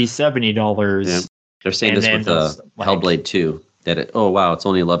 $60-$70? Yeah. They're saying this with Hellblade 2, that it's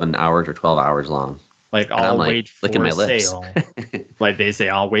only 11 hours or 12 hours long. Like, I'll wait for a sale. Like they say,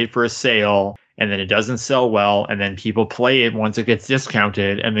 I'll wait for a sale, and then it doesn't sell well, and then people play it once it gets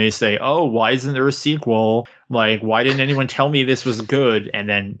discounted, and they say, oh, why isn't there a sequel? Like, why didn't anyone tell me this was good? And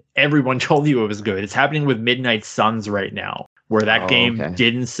then everyone told you it was good. It's happening with Midnight Suns right now, where that game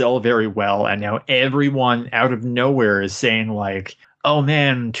didn't sell very well, and now everyone out of nowhere is saying, like, oh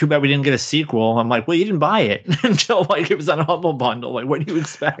man, too bad we didn't get a sequel. I'm like, well, you didn't buy it until like it was on a Humble Bundle. Like, what do you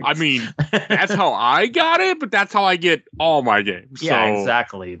expect? I mean, that's how I got it, but that's how I get all my games. Yeah,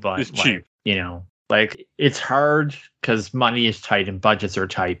 exactly. But it's cheap. Like it's hard because money is tight and budgets are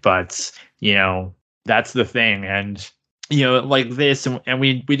tight. But that's the thing. And like this, and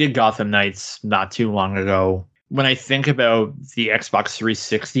we did Gotham Knights not too long ago. When I think about the Xbox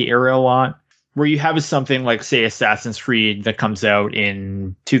 360 era a lot, where you have something like, say, Assassin's Creed that comes out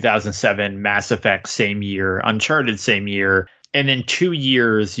in 2007, Mass Effect same year, Uncharted same year, and in 2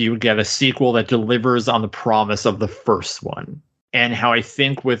 years you get a sequel that delivers on the promise of the first one. And how I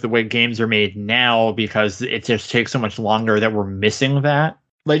think with the way games are made now, because it just takes so much longer, that we're missing that.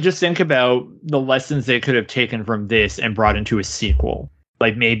 Like, just think about the lessons they could have taken from this and brought into a sequel.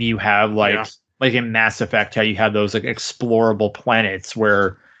 Like, maybe you have like in Mass Effect, how you have those like explorable planets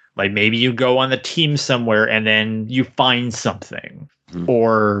where, like, maybe you go on the team somewhere and then you find something.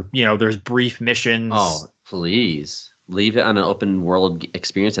 Or, there's brief missions. Oh, please. Leave it on an open world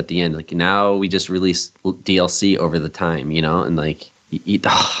experience at the end. Like, now we just release DLC over the time, and like, yes,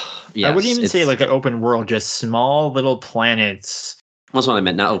 I wouldn't even say like an open world, just small little planets. That's what I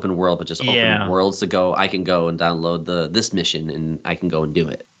meant, not open world, but just open worlds to go. I can go and download this mission and I can go and do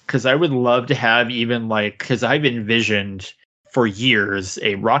it. Because I would love to have even like, because I've envisioned for years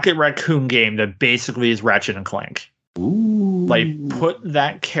a Rocket Raccoon game that basically is Ratchet and Clank. Ooh. Like, put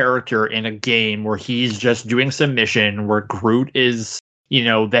that character in a game where he's just doing some mission, where Groot is,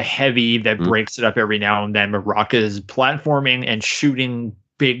 the heavy that breaks it up every now and then, but Rocket is platforming and shooting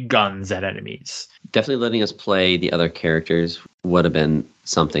big guns at enemies. Definitely letting us play the other characters would have been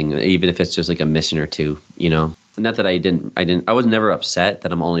something, even if it's just like a mission or two, Not that I was never upset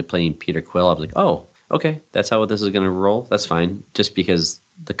that I'm only playing Peter Quill. I was like, oh, okay, that's how this is going to roll. That's fine. Just because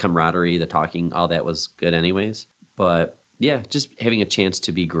the camaraderie, the talking, all that was good anyways. But yeah, just having a chance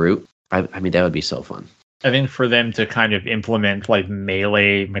to be Groot, I mean, that would be so fun. I think for them to kind of implement like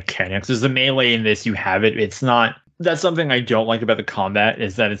melee mechanics, is the melee in this, you have it. It's not, that's something I don't like about the combat,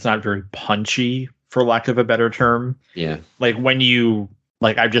 is that it's not very punchy, for lack of a better term. Yeah. Like when you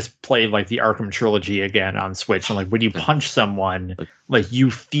Like I've just played like the Arkham trilogy again on Switch, and like when you punch someone, like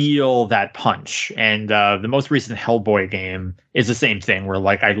you feel that punch. And the most recent Hellboy game is the same thing, where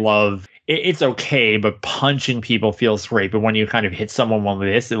like I love it's okay, but punching people feels great. But when you kind of hit someone with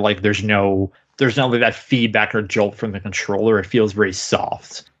this, like there's not like that feedback or jolt from the controller. It feels very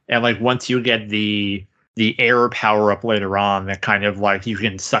soft. And like once you get the air power up later on, that kind of like you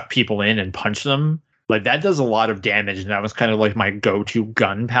can suck people in and punch them. Like that does a lot of damage, and that was kind of like my go-to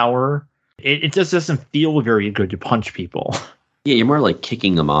gun power. It just doesn't feel very good to punch people. Yeah, you're more like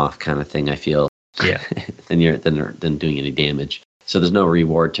kicking them off kind of thing, I feel. Yeah. than doing any damage. So there's no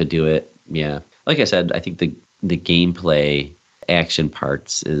reward to do it. Yeah. Like I said, I think the gameplay action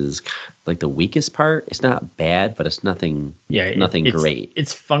parts is like the weakest part. It's not bad, but it's nothing great.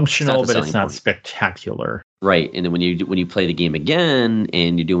 It's functional, but it's not point. Spectacular. Right. And then when you play the game again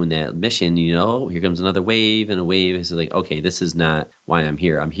and you're doing that mission, here comes another wave, and a wave is like, okay, this is not why I'm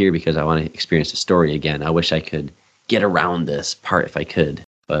here. I'm here because I want to experience the story again. I wish I could get around this part if I could.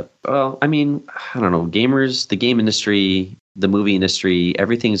 But, well, I mean, I don't know. Gamers, the game industry, the movie industry,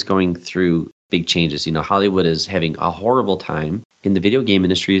 everything's going through big changes. Hollywood is having a horrible time, and the video game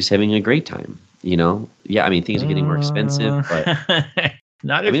industry is having a great time. Yeah, I mean, things are getting more expensive, but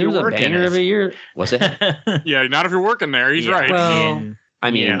not if you're working. A banger of a year. Was it? Yeah, not if you're working there. He's right. Well,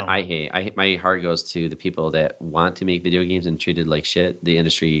 I hate my heart goes to the people that want to make video games and treated like shit. The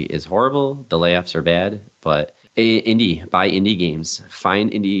industry is horrible. The layoffs are bad, but buy indie games,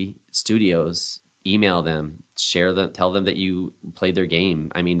 find indie studios, email them, share them, tell them that you played their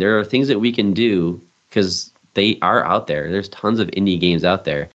game. I mean, there are things that we can do because they are out there. There's tons of indie games out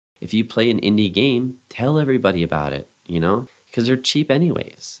there. If you play an indie game, tell everybody about it, because they're cheap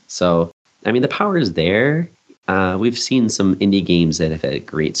anyways. So, I mean, the power is there. We've seen some indie games that have had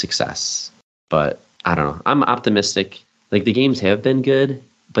great success, but I don't know. I'm optimistic. Like, the games have been good,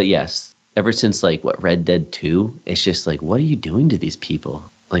 but yes, ever since like Red Dead 2, it's just like, what are you doing to these people?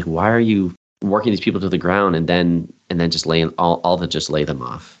 Like, why are you working these people to the ground and then just laying all to just lay them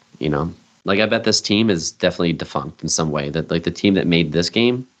off? Like, I bet this team is definitely defunct in some way. That like the team that made this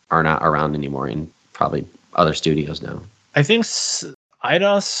game are not around anymore, and probably other studios now. I think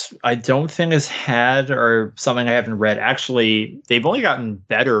IDOS, I don't think has had, or something I haven't read. Actually, they've only gotten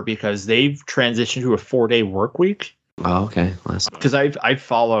better because they've transitioned to a 4-day work week. Oh, okay. Because I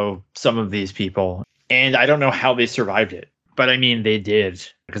follow some of these people, and I don't know how they survived it, but I mean they did,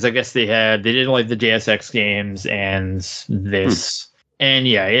 because I guess they did like the JSX games and this, and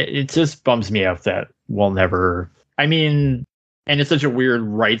yeah, it just bums me out that we'll never. I mean, and it's such a weird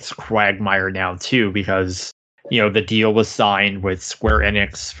rights quagmire now too, because the deal was signed with Square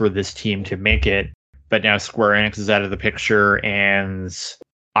Enix for this team to make it, but now Square Enix is out of the picture, and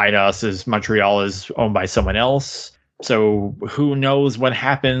IDOS Montreal is owned by someone else. So who knows what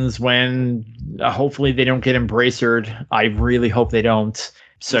happens when hopefully they don't get embracered. I really hope they don't.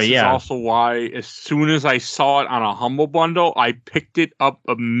 So this is also why as soon as I saw it on a Humble Bundle, I picked it up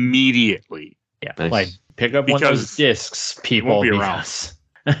immediately. Yeah, nice. Like pick up one of those discs, people. It won't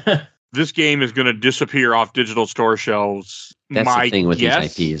be around. This game is going to disappear off digital store shelves. That's the thing with these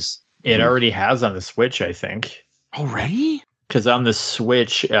IPs. It already has on the Switch, I think. Already? Because on the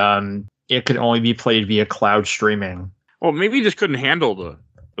Switch, it could only be played via cloud streaming. Well, maybe you just couldn't handle the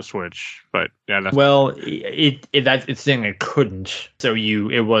Switch, but yeah. It's saying it couldn't. So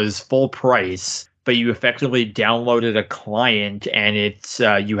it was full price, but you effectively downloaded a client, and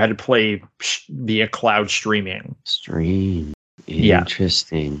you had to play via cloud streaming.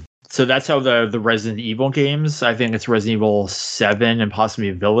 Interesting. Yeah. So that's how the Resident Evil games, I think it's Resident Evil 7 and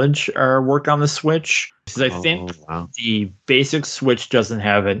possibly Village, work on the Switch. Because I think the basic Switch doesn't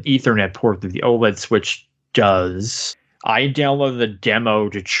have an Ethernet port that the OLED Switch does. I downloaded the demo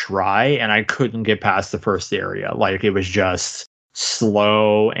to try, and I couldn't get past the first area. Like, it was just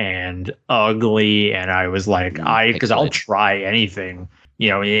slow and ugly, and I was like, because I'll try anything,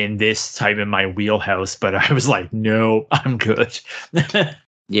 in this type of my wheelhouse, but I was like, no, I'm good.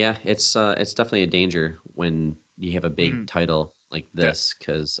 Yeah, it's definitely a danger when you have a big title like this,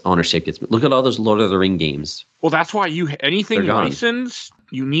 because ownership gets. Look at all those Lord of the Ring games. Well, that's why anything licensed,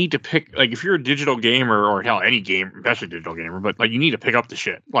 you need to pick. Like, if you're a digital gamer, or hell, any game, especially digital gamer, but like you need to pick up the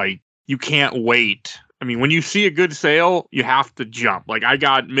shit. Like, you can't wait. I mean, when you see a good sale, you have to jump. Like, I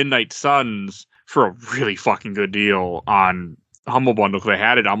got Midnight Suns for a really fucking good deal on Humble Bundle because I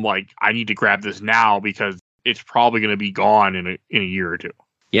had it. I'm like, I need to grab this now because it's probably going to be gone in a year or two.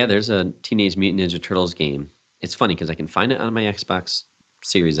 Yeah, there's a Teenage Mutant Ninja Turtles game. It's funny because I can find it on my Xbox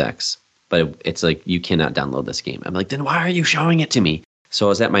Series X, but it's like, you cannot download this game. I'm like, then why are you showing it to me? So I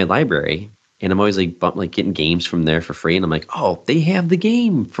was at my library, And I'm always like getting games from there for free. And I'm like, oh, they have the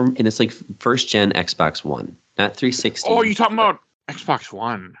game and it's like first gen Xbox One, not 360. Oh, you talking about Xbox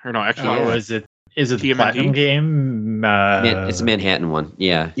One or no Xbox? Oh, One? Is it the TMNT? Platinum game? It's a Manhattan one.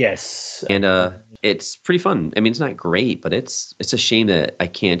 Yeah. Yes. And it's pretty fun. I mean, it's not great, but it's a shame that I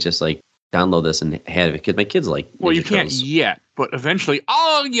can't just like download this and have it because my kids like. Well, Ninja you can't Turtles. yet, but eventually,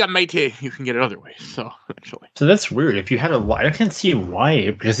 you can get it other ways. So eventually. So that's weird. If you had I can't see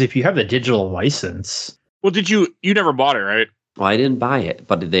why, because if you have the digital license. Well, you never bought it, right? Well, I didn't buy it,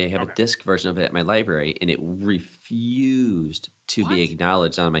 but they have a disc version of it at my library, and it refused to be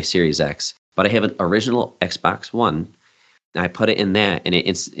acknowledged on my Series X. But I have an original Xbox One. And I put it in that, and it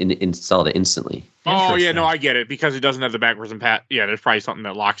installed it instantly. Oh, yeah, no, I get it. Because it doesn't have the backwards and yeah, there's probably something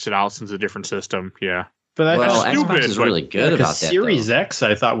that locks it out since it's a different system. Yeah. But well, that's stupid, Xbox is really good about that. Series though. X,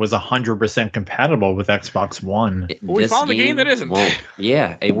 I thought, was 100% compatible with Xbox One. We found the game that isn't.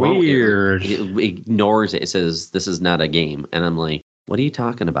 Yeah, it Weird. It ignores it. It says, this is not a game. And I'm like, what are you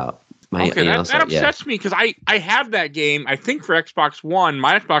talking about? That upsets me because I have that game, I think, for Xbox One.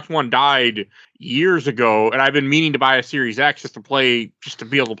 My Xbox One died years ago, and I've been meaning to buy a Series X just to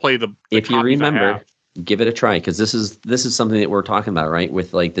be able to play the if you remember, give it a try, because this is something that we're talking about, right?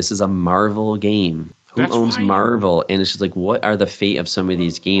 With like, this is a Marvel game. Who owns Marvel? And it's just like, what are the fate of some of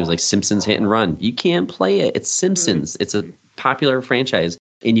these games? Like Simpsons Hit and Run. You can't play it. It's Simpsons. It's a popular franchise.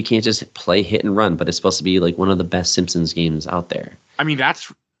 And you can't just play Hit and Run, but it's supposed to be like one of the best Simpsons games out there. I mean,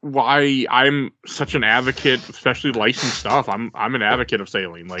 that's why I'm such an advocate, especially licensed stuff. I'm an advocate of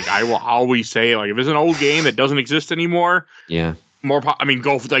sailing. Like, I will always say, like, if it's an old game that doesn't exist anymore, go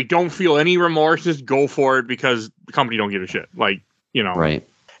for, like, don't feel any remorse. Just go for it because the company don't give a shit. Like, right.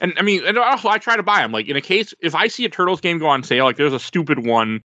 And I mean, and also I try to buy them. Like, in a case, if I see a Turtles game go on sale, like there's a stupid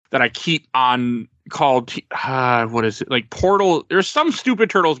one that I keep on called, what is it? Like Portal. There's some stupid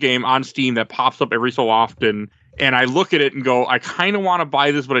Turtles game on Steam that pops up every so often. And I look at it and go, I kind of want to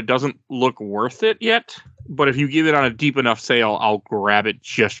buy this, but it doesn't look worth it yet. But if you give it on a deep enough sale, I'll grab it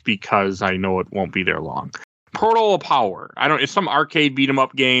just because I know it won't be there long. Portal of Power. It's some arcade beat 'em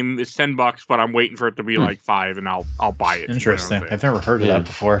up game. It's $10, but I'm waiting for it to be like $5, and I'll buy it. Interesting. I've never heard of that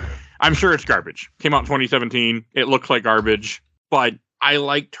before. I'm sure it's garbage. Came out in 2017. It looks like garbage, but I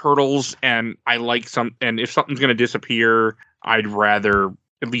like Turtles, and I like and if something's going to disappear, I'd rather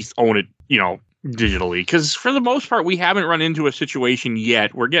at least own it, digitally. Because for the most part, we haven't run into a situation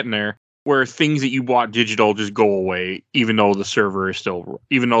yet. We're getting there where things that you bought digital just go away, even though the service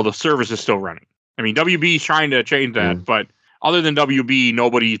is still running. I mean, WB is trying to change that, but other than WB,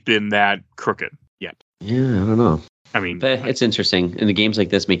 nobody's been that crooked yet. Yeah, I don't know. I mean, but it's interesting, and the games like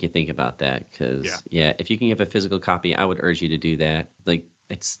this make you think about that. Because if you can get a physical copy, I would urge you to do that. Like,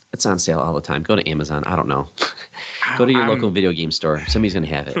 it's on sale all the time. Go to Amazon. I don't know. Go to your local video game store. Somebody's gonna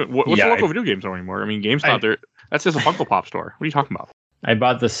have it. What's the local video game store anymore? I mean, GameStop. That's just a Funko Pop store. What are you talking about? I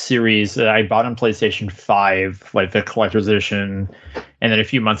bought the series. I bought on PlayStation 5, like the collector's edition, and then a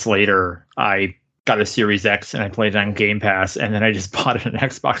few months later, I got a Series X and I played it on Game Pass, and then I just bought it on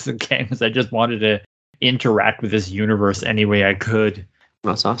Xbox again because I just wanted to interact with this universe any way I could.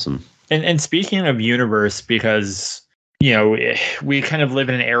 That's awesome. And speaking of universe, because we kind of live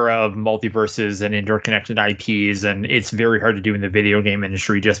in an era of multiverses and interconnected IPs, and it's very hard to do in the video game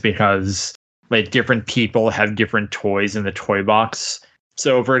industry just because like different people have different toys in the toy box.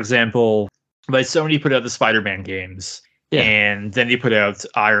 So, for example, like Sony put out the Spider-Man games. Yeah. And then they put out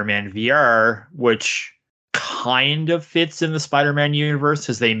Iron Man VR, which kind of fits in the Spider-Man universe,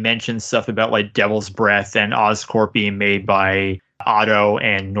 because they mentioned stuff about like Devil's Breath and Oscorp being made by Otto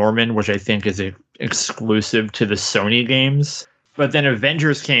and Norman, which I think is exclusive to the Sony games. But then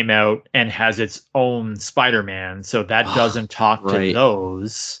Avengers came out and has its own Spider-Man, so that doesn't talk to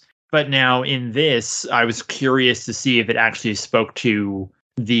those. But now in this, I was curious to see if it actually spoke to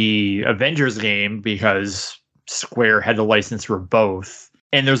the Avengers game, because Square had the license for both.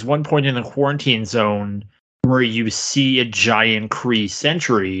 And there's one point in the quarantine zone where you see a giant Kree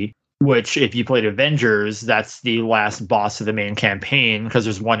sentry, which if you played Avengers, that's the last boss of the main campaign, because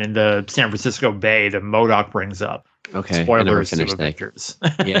there's one in the San Francisco Bay that MODOK brings up. Okay, spoilers I never finished to Avengers.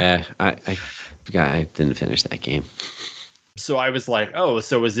 Yeah, I forgot I didn't finish that game. So I was like, oh,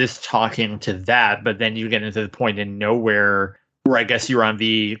 so is this talking to that? But then you get into the point in nowhere where I guess you're on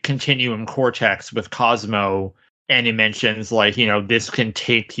the Continuum Cortex with Cosmo, and it mentions like, this can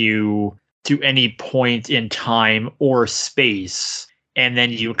take you to any point in time or space. And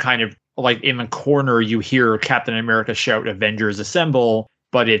then you kind of like in the corner, you hear Captain America shout Avengers Assemble,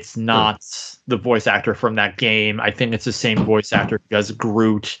 but it's not the voice actor from that game. I think it's the same voice actor who does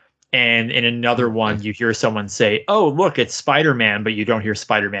Groot. And in another one, you hear someone say, oh, look, it's Spider-Man, but you don't hear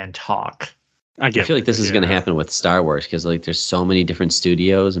Spider-Man talk. I feel like this is going to happen with Star Wars because like there's so many different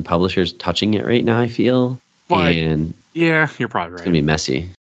studios and publishers touching it right now. I feel, and yeah, you're probably right. It's going to be messy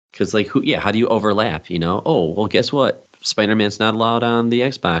because like how do you overlap? Oh, well, guess what? Spider-Man's not allowed on the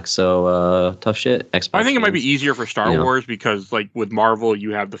Xbox, so tough shit. Xbox. I think it might be easier for Star Wars because like with Marvel,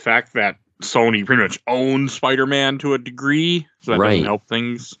 you have the fact that Sony pretty much owns Spider-Man to a degree, so that doesn't help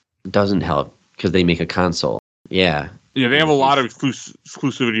things. It doesn't help because they make a console. Yeah. Yeah, they have a lot of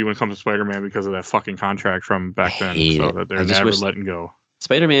exclusivity when it comes to Spider-Man because of that fucking contract from back then. So that they're never letting go.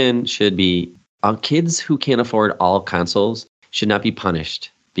 Spider-Man should be kids who can't afford all consoles should not be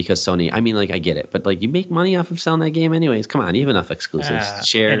punished because Sony. I mean, like I get it, but like you make money off of selling that game anyways. Come on, you have enough exclusives.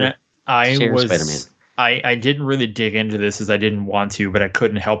 Share Spider-Man. I didn't really dig into this as I didn't want to, but I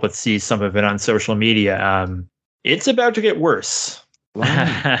couldn't help but see some of it on social media. It's about to get worse.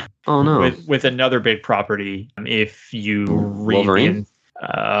 Wow. Oh no! With another big property, if you read Wolverine,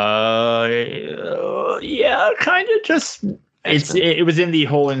 yeah, kind of just. It was in the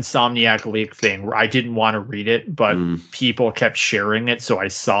whole Insomniac leak thing where I didn't want to read it, but people kept sharing it, so I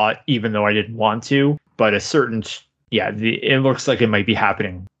saw it even though I didn't want to. But it looks like it might be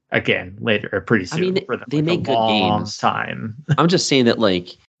happening again later, pretty soon. I mean, they make good games. Time. I'm just saying that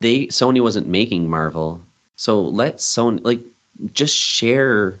like Sony wasn't making Marvel, so let Sony just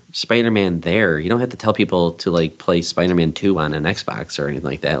share Spider-Man there. You don't have to tell people to like play Spider-Man 2 on an Xbox or anything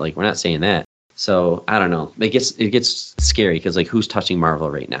like that. Like we're not saying that. So I don't know. It gets scary because like who's touching Marvel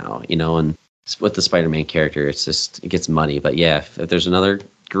right now? And with the Spider-Man character, it gets muddy. But yeah, if there's another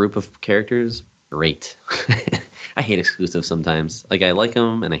group of characters, great. I hate exclusives sometimes. Like I like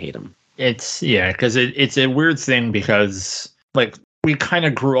them and I hate them. Because it's a weird thing because like we kind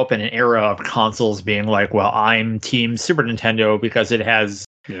of grew up in an era of consoles being like, well, I'm Team Super Nintendo because it has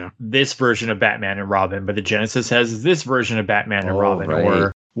this version of Batman and Robin, but the Genesis has this version of Batman and Robin, right.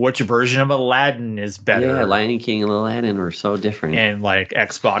 Or which version of Aladdin is better. Yeah, Lion King and Aladdin were so different. And like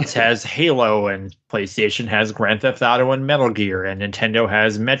Xbox has Halo and PlayStation has Grand Theft Auto and Metal Gear and Nintendo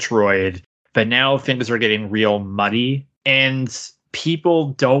has Metroid. But now things are getting real muddy and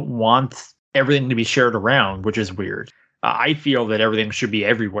people don't want everything to be shared around, which is weird. I feel that everything should be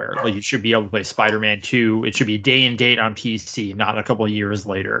everywhere. Like you should be able to play Spider-Man 2. It should be day and date on PC, not a couple of years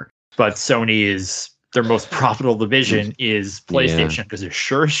later. But Sony is their most profitable division is PlayStation because it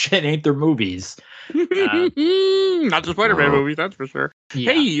sure as shit ain't their movies. Not the Spider-Man movies, that's for sure.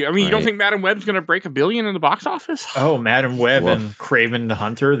 Yeah, hey, I mean, you don't think Madam Web's going to break $1 billion in the box office? Oh, Madam Web and Kraven the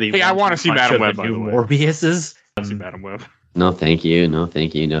Hunter. I want to see Madam Web. The new Morbiuses. I want to see Madam Web. No, thank you. No,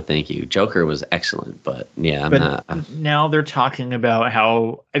 thank you. No, thank you. Joker was excellent, but yeah, I'm not. Now they're talking about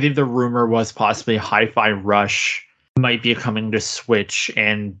how I think the rumor was possibly Hi-Fi Rush might be coming to Switch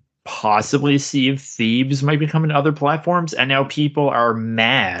and possibly Sea of Thieves might be coming to other platforms. And now people are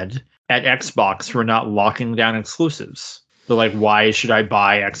mad at Xbox for not locking down exclusives. They're like, why should I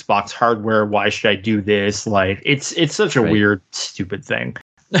buy Xbox hardware? Why should I do this? Like, it's such a weird, stupid thing.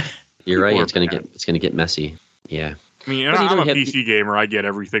 You're right. It's gonna get messy. Yeah. I mean, I'm a PC gamer. I get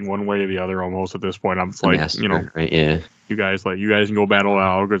everything one way or the other almost at this point. I'm like, right? Yeah. You guys can go battle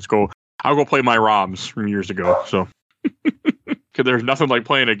out. I'll go play my ROMs from years ago. So, because there's nothing like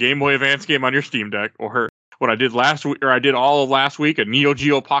playing a Game Boy Advance game on your Steam Deck, or what I did last week, or I did all of last week, a Neo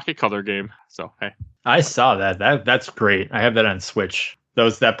Geo Pocket Color game. So, hey, I saw that. That's great. I have that on Switch.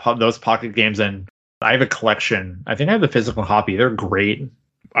 Those Pocket games, and I have a collection. I think I have the physical copy. They're great.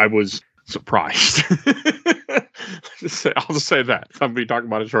 I was surprised. I'll just say that. I'm going to be talking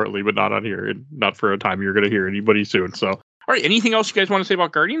about it shortly, but not on here, and not for a time you're going to hear anybody soon. So, all right, anything else you guys want to say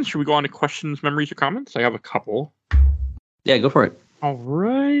about Guardians? Should we go on to questions, memories, or comments? I have a couple. Yeah, go for it. All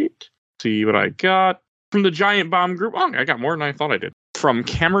right. See what I got from the Giant Bomb Group. Oh, I got more than I thought I did. From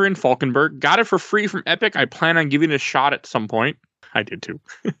Cameron Falkenberg. Got it for free from Epic. I plan on giving it a shot at some point. I did too.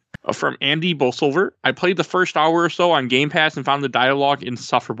 From Andy Bolsilver. I played the first hour or so on Game Pass and found the dialogue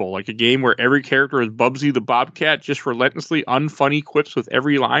insufferable, like a game where every character is Bubsy the Bobcat, just relentlessly unfunny quips with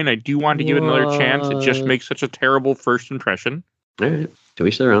every line. I do want to give it another chance. It just makes such a terrible first impression. All right. To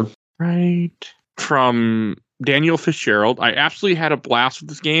each their own. Right. From Daniel Fitzgerald. I absolutely had a blast with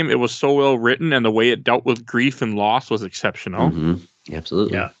this game. It was so well written, and the way it dealt with grief and loss was exceptional. Mm-hmm.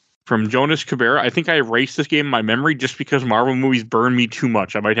 Absolutely. Yeah. From Jonas Cabrera, I think I erased this game in my memory just because Marvel movies burn me too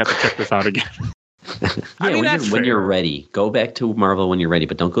much. I might have to check this out again. When you're ready, go back to Marvel when you're ready,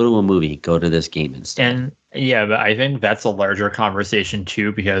 but don't go to a movie. Go to this game instead. And yeah, but I think that's a larger conversation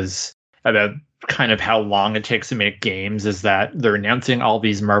too, because about kind of how long it takes to make games is that they're announcing all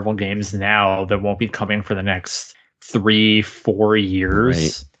these Marvel games now that won't be coming for the next 3-4 years.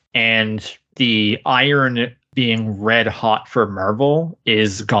 Right. And the iron being red hot for Marvel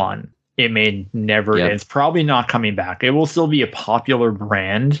is gone. it may never, Yep. it's probably not coming back. It will still be a popular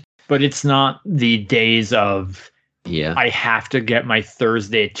brand, but it's not the days of, Yeah. I have to get my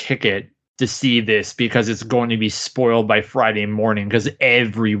Thursday ticket to see this because it's going to be spoiled by Friday morning because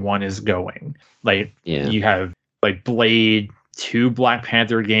everyone is going. Like, Yeah. you have like Blade, 2 Black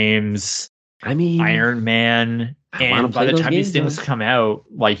Panther games, I mean, Iron Man, I wanna and by play the those time these games, things come out,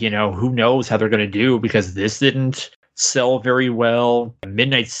 like, who knows how they're going to do, because this didn't sell very well.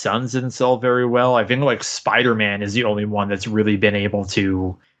 Midnight Suns didn't sell very well. I think like Spider-Man is the only one that's really been able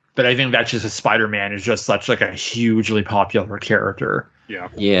to, but I think that's just a Spider-Man is just such like a hugely popular character. Yeah.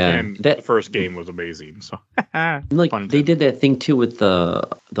 Yeah. And the first game was amazing. So Like Fun they tip. did that thing too with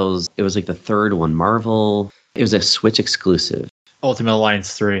those. It was like the third one, Marvel. It was a Switch exclusive, Ultimate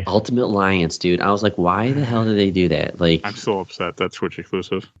Alliance 3. Ultimate Alliance, dude. I was like, why the hell did they do that? Like, I'm so upset that's Switch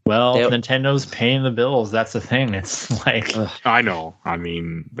exclusive. Well, They- Nintendo's paying the bills. That's the thing. It's like, ugh, I know. I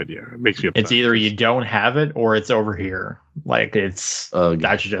mean, but yeah, it makes me upset. it's either you don't have it or it's over here. Like, ugh.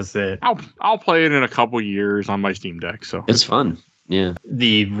 that's just it. I'll play it in a couple years on my Steam Deck. So It's fun. Yeah.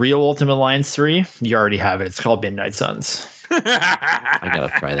 The real Ultimate Alliance 3, you already have it. It's called Midnight Suns. I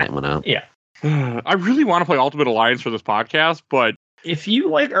gotta try that one out. Yeah. I really want to play Ultimate Alliance for this podcast, but If you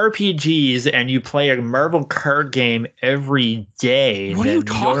like RPGs and you play a Marvel card game every day, What are you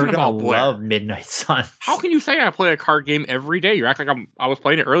then talking you're gonna about, Blair? love Midnight Suns. how can you say I play a card game every day? You act like I was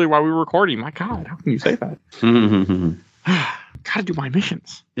playing it earlier while we were recording. My God, how can you say that? Gotta do my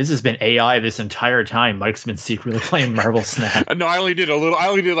missions. This has been AI this entire time. Mike's been secretly playing Marvel Snap. No, I only did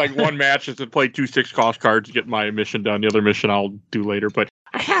like one match just to play 2 6-cost cards to get my mission done. The other mission I'll do later. But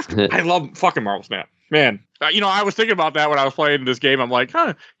I love fucking Marvel Snap. Man, I was thinking about that when I was playing this game. I'm like,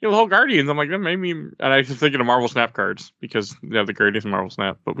 the whole Guardians. I'm like, that made me. And I was just thinking of Marvel Snap cards because the Guardians and Marvel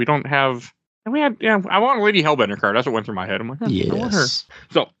Snap. But we don't have. And I want a Lady Hellbender card. That's what went through my head. I'm like, I want her. Yes.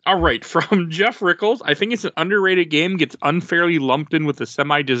 So, all right, from Jeff Rickles, I think it's an underrated game, gets unfairly lumped in with the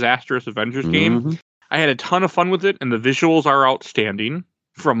semi-disastrous Avengers game. Mhm. I had a ton of fun with it, and the visuals are outstanding.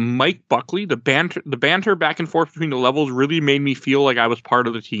 From Mike Buckley, the banter back and forth between the levels really made me feel like I was part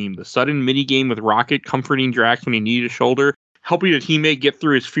of the team. The sudden minigame with Rocket comforting Drax when he needed a shoulder, helping a teammate get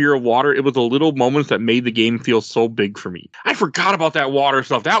through his fear of water. It was the little moments that made the game feel so big for me. I forgot about that water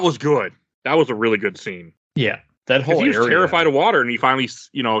stuff. That was good. That was a really good scene. Yeah, that whole He was area. terrified of water, and he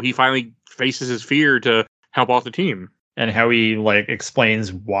finally faces his fear to help out the team. And how he like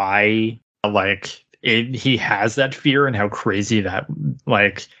explains why he has that fear and how crazy that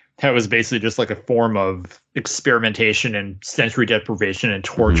was basically just like a form of experimentation and sensory deprivation and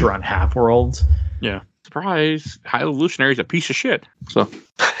torture on Half-World. Yeah. Surprise. High Evolutionary is a piece of shit. So,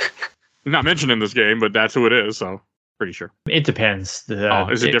 not mentioned in this game, but that's who it is, so pretty sure. It depends.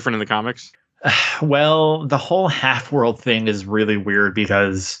 Is it different in the comics? Well, the whole Half-World thing is really weird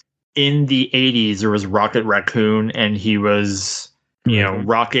because in the 80s there was Rocket Raccoon, and he was,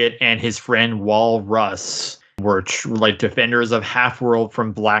 Rocket and his friend Walrus were like defenders of Half-World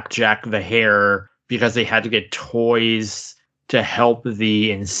from Blackjack the Hare because they had to get toys to help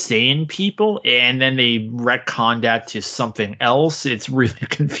the insane people, and then they retconned that to something else. It's really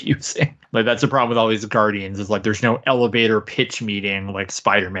confusing. Like, that's the problem with all these Guardians, is like there's no elevator pitch meeting like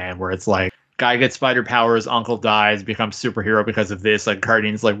Spider-Man, where it's like guy gets spider powers, uncle dies, becomes superhero because of this. Like,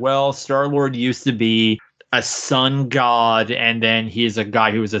 Guardians, like, well, Star-Lord used to be a sun god, and then he's a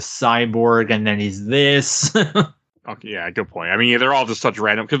guy who was a cyborg, and then he's this. Okay, yeah, good point. I mean, they're all just such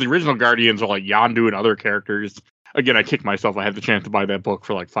random, because the original Guardians are like Yondu and other characters. Again, I kicked myself. I had the chance to buy that book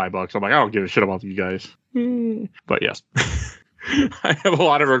for like $5. I'm like, I don't give a shit about you guys. But yes, I have a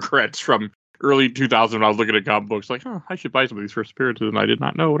lot of regrets from early 2000 when I was looking at comic books. Like, I should buy some of these first appearances, and I did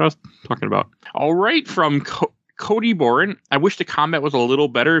not know what I was talking about. All right, from Cody Boren, I wish the combat was a little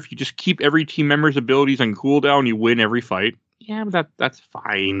better. If you just keep every team member's abilities on cooldown, you win every fight. Yeah, but that's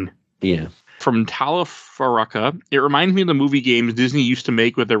fine. Yeah. From Tala Faraka, it reminds me of the movie games Disney used to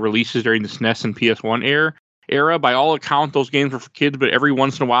make with their releases during the SNES and PS1 era. By all accounts, those games were for kids, but every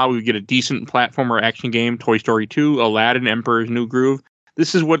once in a while we would get a decent platformer action game. Toy Story 2, Aladdin, Emperor's New Groove.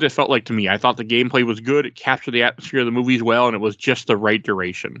 This is what it felt like to me. I thought the gameplay was good. It captured the atmosphere of the movies well, and it was just the right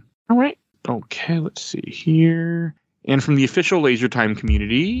duration. All right. Okay, let's see here. And from the official Laser Time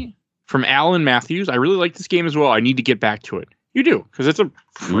community, from Alan Matthews, I really like this game as well. I need to get back to it. You do, because it's a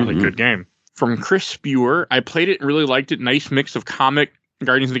really good game. From Chris Spewer, I played it and really liked it. Nice mix of comic,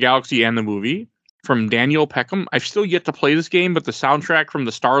 Guardians of the Galaxy, and the movie. From Daniel Peckham, I've still yet to play this game, but the soundtrack from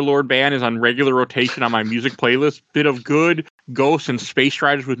the Star-Lord band is on regular rotation on my music playlist. Bit of Good, Ghosts, and Space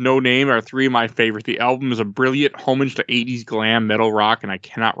Riders with No Name are 3 of my favorites. The album is a brilliant homage to 80s glam metal rock, and I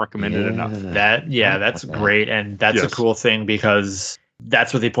cannot recommend it enough. That's great, and that's a cool thing because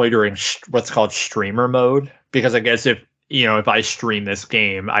that's what they play during what's called streamer mode. Because I guess if I stream this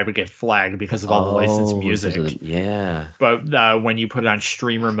game, I would get flagged because of all the licensed music. Yeah. But when you put it on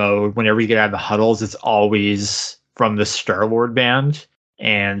streamer mode, whenever you get out of the huddles, it's always from the Star-Lord band.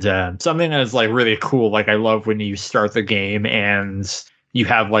 And something that's like really cool, like I love when you start the game and you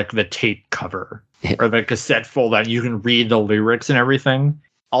have like the tape cover or the cassette full that you can read the lyrics and everything.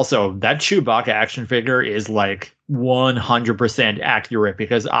 Also, that Chewbacca action figure is like 100% accurate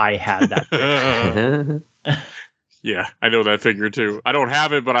because I had that figure. Yeah, I know that figure too. I don't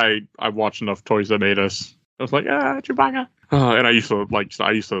have it, but I watched enough Toys That Made Us. I was like, Chewbacca. And I used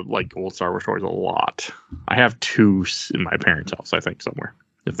to like old Star Wars toys a lot. I have 2 in my parents' house, I think, somewhere,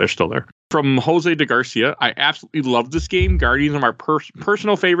 if they're still there. From Jose de Garcia, I absolutely love this game. Guardians are my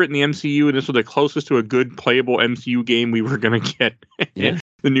personal favorite in the MCU, and this was the closest to a good playable MCU game we were going to get. Yeah.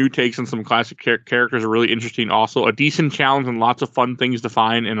 The new takes on some classic characters are really interesting. Also, a decent challenge and lots of fun things to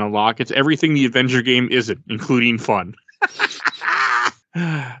find and unlock. It's everything the Avenger game isn't, including fun.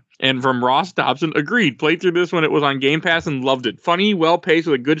 And from Ross Dobson, agreed. Played through this when it was on Game Pass and loved it. Funny, well-paced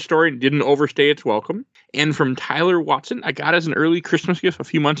with a good story and didn't overstay its welcome. And from Tyler Watson, I got it as an early Christmas gift a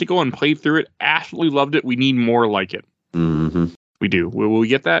few months ago and played through it. Absolutely loved it. We need more like it. Mm-hmm. We do. Will we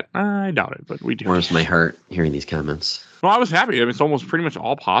get that? I doubt it, but we do. Warms my heart hearing these comments. Well, I was happy. I mean, it's almost pretty much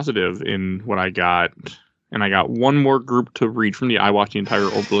all positive in what I got. And I got one more group to read from I watched the entire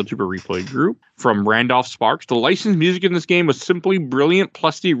Old Village Super Replay group. From Randolph Sparks, the licensed music in this game was simply brilliant,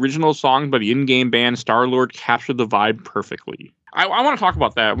 plus the original songs by the in-game band Star-Lord captured the vibe perfectly. I want to talk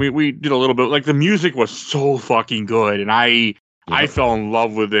about that. We did a little bit. Like, the music was so fucking good, and I fell in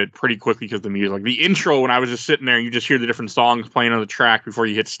love with it pretty quickly because the music. Like, the intro, when I was just sitting there, you just hear the different songs playing on the track before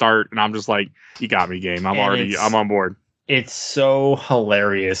you hit start, and I'm just like, you got me, game. I'm on board. It's so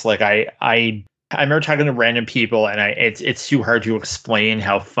hilarious. Like, I remember talking to random people, and it's too hard to explain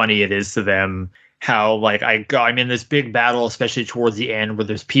how funny it is to them. How like I'm in this big battle, especially towards the end, where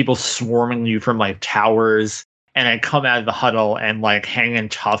there's people swarming you from like towers, and I come out of the huddle and like Hanging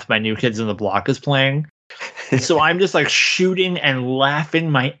Tough by New Kids on the Block is playing. So I'm just like shooting and laughing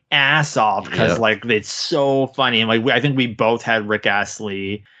my ass off because like it's so funny. And like I think we both had Rick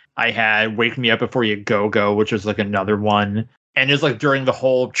Astley. I had Wake Me Up Before You Go, which was like another one. And it's like during the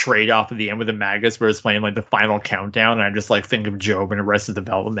whole trade-off at the end with the Magus where it's playing like the final countdown, and I just like think of Job and Arrested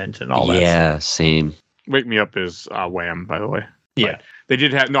Development and all that. Yeah, same. Wake Me Up is Wham, by the way. Yeah. But they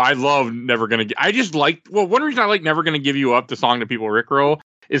did have, I love Never Gonna, I just like, one reason I like Never Gonna Give You Up, the song that people rickroll,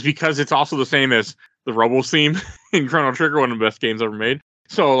 is because it's also the same as the Rebels theme in Chrono Trigger, one of the best games ever made.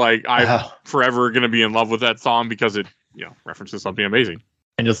 So like, I'm forever gonna be in love with that song because it, references something amazing.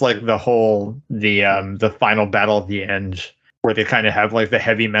 And just like the whole, the final battle at the end, where they kind of have like the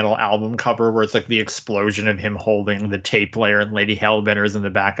heavy metal album cover where it's like the explosion of him holding the tape player and Lady Hellbender's in the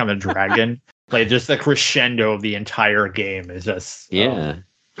back on the dragon. Like just the crescendo of the entire game is just... Yeah.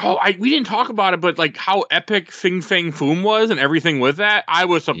 We didn't talk about it, but like how epic Fing Fang Foom was and everything with that, I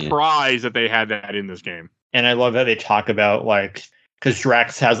was surprised that they had that in this game. And I love that they talk about like... Because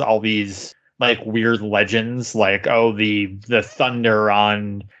Drax has all these like weird legends, like, oh, the thunder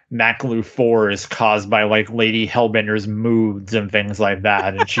on Maklu 4 is caused by like Lady Hellbender's moods and things like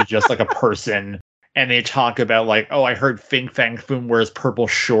that, and she's just like a person. And they talk about like, oh, I heard Fing Fang Foom wears purple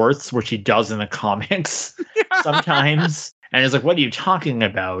shorts, which he does in the comics sometimes. And it's like, what are you talking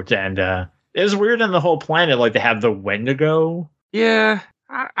about? And it was weird on the whole planet, like they have the Wendigo. Yeah,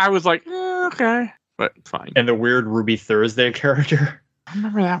 I was like, okay, but fine. And the weird Ruby Thursday character. I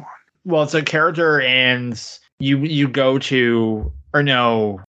remember that one. Well, it's a character, and you go to, or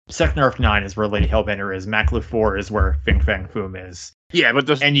no, Seknarf 9 is where Lady Hellbender is. Maklu 4 is where Fing Fang Foom is. Yeah, but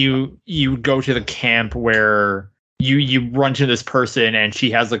and you go to the camp where you run to this person, and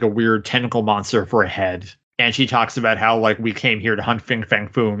she has like a weird tentacle monster for a head, and she talks about how like we came here to hunt Fing Fang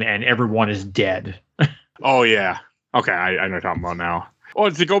Foom, and everyone is dead. Oh yeah, okay, I know what you're talking about now. Oh,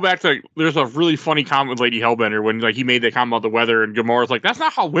 to go back to, there's a really funny comment with Lady Hellbender when like he made that comment about the weather, and Gamora's like, that's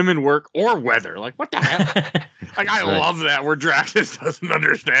not how women work or weather. Like, what the hell? Like, I love that where Drax doesn't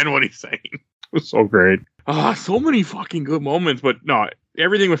understand what he's saying. It was so great. So many fucking good moments, but no,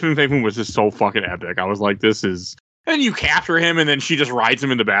 everything with Fing Fang Foom was just so fucking epic. I was like, this is, and you capture him, and then she just rides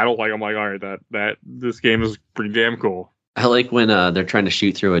him into battle. Like, I'm like, all right, that this game is pretty damn cool. I like when they're trying to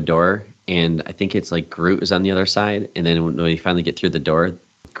shoot through a door, and I think it's like Groot is on the other side, and then when we finally get through the door,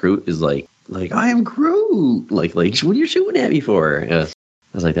 Groot is like I am Groot. Like what are you shooting at me for? I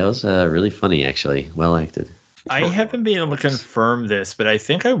was like, that was really funny, actually. Well acted. I haven't been able to confirm this, but I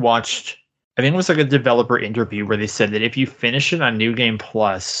think it was like a developer interview where they said that if you finish it on New Game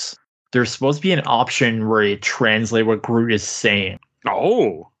Plus, there's supposed to be an option where it translates what Groot is saying.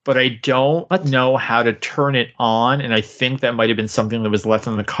 Oh. but I don't know how to turn it on. And I think that might have been something that was left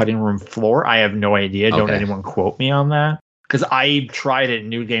on the cutting room floor. I have no idea. Don't Okay. anyone quote me on that. Because I tried it in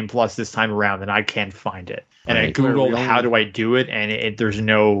New Game Plus this time around and I can't find it. And I Right. Googled how do I do it, and there's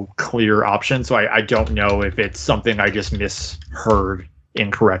no clear option. So I don't know if it's something I just misheard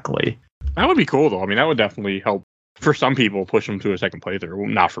incorrectly. That would be cool, though. I mean, that would definitely help for some people push them to a second playthrough. Well,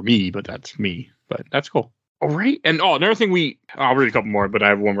 not for me, but that's me. But that's cool. All right. And another thing I'll read a couple more, but I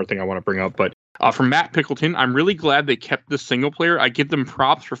have one more thing I want to bring up. But from Matt Pickleton, I'm really glad they kept this single player. I give them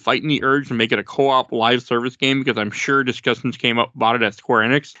props for fighting the urge to make it a co-op live service game because I'm sure discussions came up about it at Square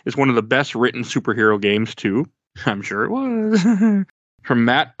Enix. It's one of the best written superhero games, too. I'm sure it was. From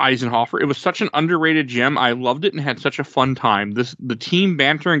Matt Eisenhofer, it was such an underrated gem. I loved it and had such a fun time. The team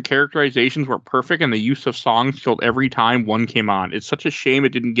banter and characterizations were perfect, and the use of songs killed every time one came on. It's such a shame it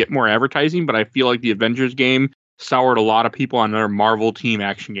didn't get more advertising, but I feel like the Avengers game soured a lot of people on another Marvel team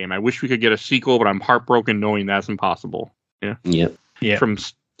action game. I wish we could get a sequel, but I'm heartbroken knowing that's impossible. Yeah. Yep. Yeah. From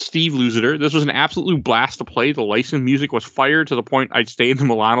Steve Lusiter, this was an absolute blast to play. The licensed music was fire to the point I'd stay in the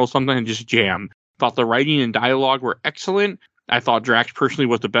Milano something and just jam. Thought the writing and dialogue were excellent. I thought Drax personally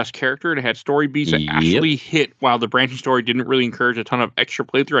was the best character. It had story beats that actually hit, while the branching story didn't really encourage a ton of extra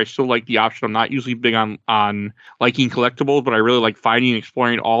playthrough. I still like the option. I'm not usually big on liking collectibles, but I really like finding and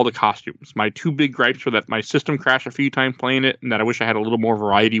exploring all the costumes. My two big gripes were that my system crashed a few times playing it, and that I wish I had a little more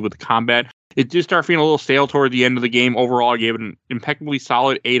variety with the combat. It did start feeling a little stale toward the end of the game. Overall, I gave it an impeccably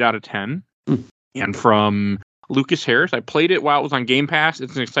solid 8 out of 10. And from Lucas Harris, I played it while it was on Game Pass.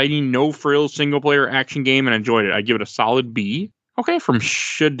 It's an exciting, no-frills, single-player action game, and enjoyed it. I give it a solid B. Okay, from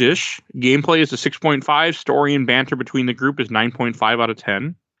Shadish, gameplay is a 6.5. Story and banter between the group is 9.5 out of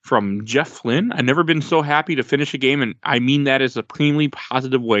 10. From Jeff Flynn, I've never been so happy to finish a game, and I mean that as a supremely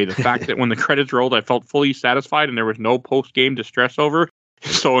positive way. The fact that when the credits rolled, I felt fully satisfied and there was no post-game to stress over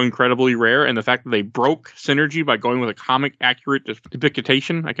is so incredibly rare, and the fact that they broke synergy by going with a comic-accurate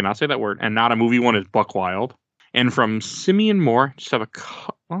depiction, I cannot say that word, and not a movie one is buck wild. And from Simeon Moore, just have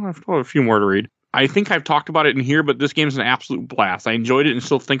a few more to read. I think I've talked about it in here, but this game is an absolute blast. I enjoyed it and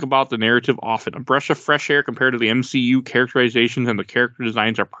still think about the narrative often. A breath of fresh air compared to the MCU. Characterizations and the character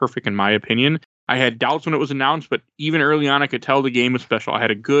designs are perfect in my opinion. I had doubts when it was announced, but even early on I could tell the game was special. I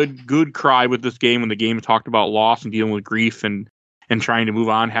had a good cry with this game when the game talked about loss and dealing with grief and trying to move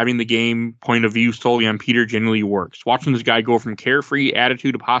on. Having the game point of view solely on Peter genuinely works. Watching this guy go from carefree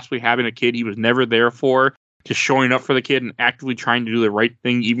attitude to possibly having a kid he was never there for, to showing up for the kid and actively trying to do the right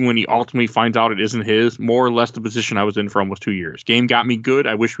thing even when he ultimately finds out it isn't his. More or less the position I was in for almost 2 years. Game got me good.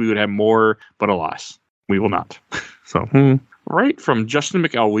 I wish we would have more, but alas, we will not. So, right, from Justin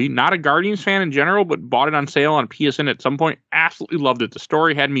McElwee, not a Guardians fan in general, but bought it on sale on PSN at some point. Absolutely loved it. The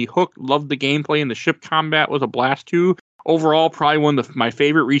story had me hooked. Loved the gameplay, and the ship combat was a blast too. Overall, probably one of my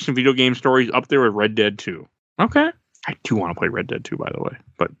favorite recent video game stories, up there with Red Dead 2. Okay. I do want to play Red Dead 2, by the way,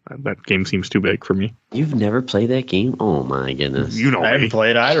 but that game seems too big for me. You've never played that game? Oh my goodness! You know, I haven't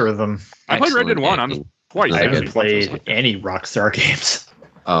played either of them. I played Red Dead 1. I'm twice. I haven't actually. played any Rockstar games.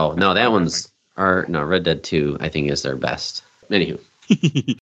 Oh no, that one's Red Dead 2. I think is their best. Anywho,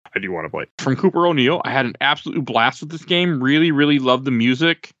 I do want to play. From Cooper O'Neill, I had an absolute blast with this game. Really, really loved the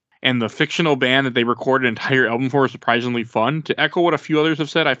music. And the fictional band that they recorded an entire album for is surprisingly fun. To echo what a few others have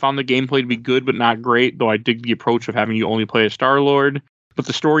said, I found the gameplay to be good but not great, though I dig the approach of having you only play as Star-Lord. But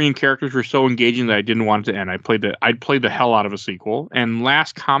the story and characters were so engaging that I didn't want it to end. I'd play the hell out of a sequel. And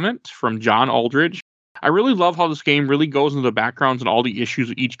last comment from John Aldridge. I really love how this game really goes into the backgrounds and all the issues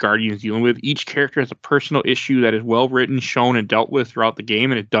that each Guardian is dealing with. Each character has a personal issue that is well written, shown, and dealt with throughout the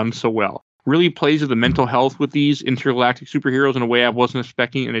game, and it's done so well. Really plays with the mental health with these intergalactic superheroes in a way I wasn't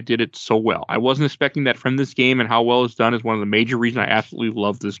expecting, and it did it so well. I wasn't expecting that from this game, and how well it's done is one of the major reasons I absolutely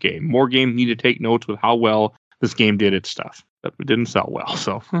love this game. More games need to take notes with how well this game did its stuff. But it didn't sell well,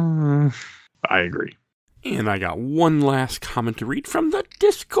 so I agree. And I got one last comment to read from the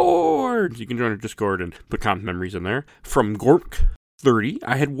Discord. You can join our Discord and put comment memories in there. From Gork30,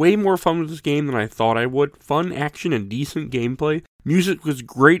 I had way more fun with this game than I thought I would. Fun, action, and decent gameplay. Music was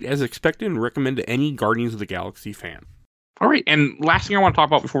great as expected and recommend to any Guardians of the Galaxy fan. All right, and last thing I want to talk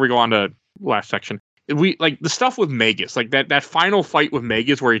about before we go on to last section. We like the stuff with Magus, like that final fight with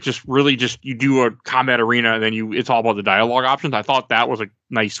Magus where it just really you do a combat arena and then it's all about the dialogue options. I thought that was a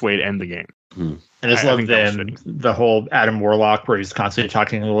nice way to end the game. And I just love the whole Adam Warlock where he's constantly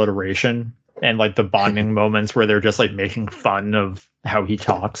talking alliteration and like the bonding moments where they're just like making fun of how he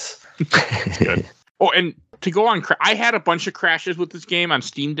talks. Good. Oh, and to go on, I had a bunch of crashes with this game on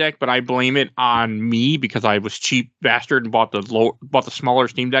Steam Deck, but I blame it on me because I was cheap bastard and bought the smaller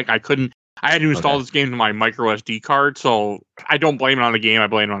Steam Deck. I had to install Okay. this game to my micro SD card, so I don't blame it on the game. I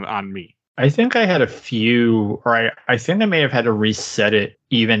blame it on me. I think I had a few, or I think I may have had to reset it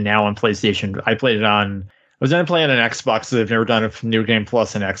even now on PlayStation. I played it on, I was going to play it on Xbox, so they've never done a New Game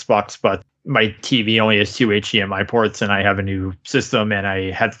Plus on Xbox, but my TV only has 2 HDMI ports, and I have a new system, and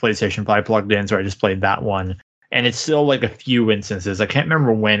I had the PlayStation 5 plugged in, so I just played that one. And it's still like a few instances. I can't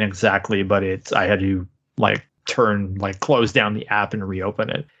remember when exactly, but I had to like close down the app and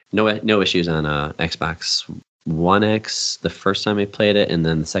reopen it. No issues on Xbox One X the first time I played it, and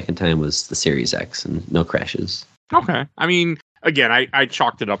then the second time was the Series X, and no crashes. Okay. I mean, again, I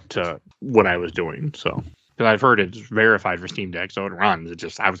chalked it up to what I was doing, so. Because I've heard it's verified for Steam Deck, so it runs. It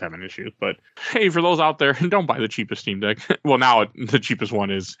just, I was having issues. But hey, for those out there, don't buy the cheapest Steam Deck. Well, now the cheapest one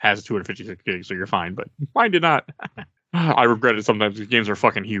has 256 gigs, so you're fine. But mine did not. I regret it sometimes. These games are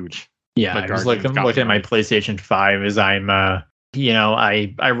fucking huge. Yeah, Like I was looking at my PlayStation 5 as I'm, I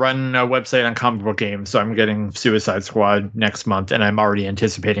run a website on comic book games, so I'm getting Suicide Squad next month, and I'm already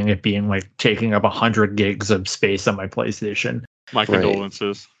anticipating it being like taking up 100 gigs of space on my PlayStation. My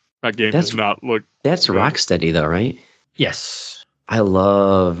condolences. That game does not look. That's good. Rocksteady, though, right? Yes. I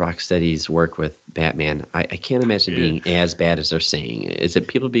love Rocksteady's work with Batman. I can't imagine being as bad as they're saying. Is it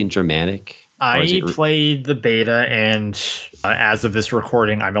people being dramatic? I played the beta, and as of this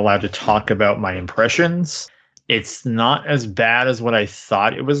recording, I'm allowed to talk about my impressions. It's not as bad as what I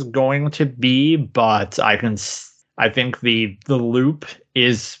thought it was going to be, but I think the loop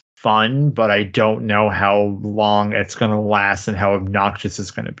is fun, but I don't know how long it's going to last and how obnoxious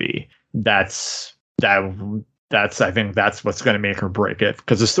it's going to be. I think that's what's going to make or break it,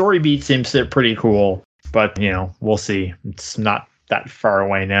 because the story beat seems pretty cool, but we'll see. It's not that far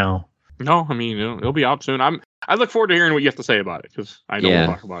away now. No, I mean it'll be out soon. I look forward to hearing what you have to say about it, because I know we'll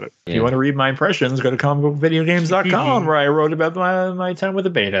talk about it. If you want to read my impressions, go to comicbookvideogames.com where I wrote about my time with the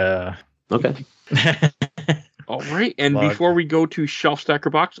beta. Okay. All right, and before we go to Shelf Stacker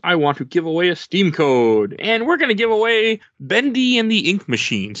Box, I want to give away a Steam code, and we're going to give away Bendy and the Ink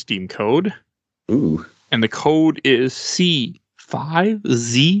Machine Steam code. Ooh. And the code is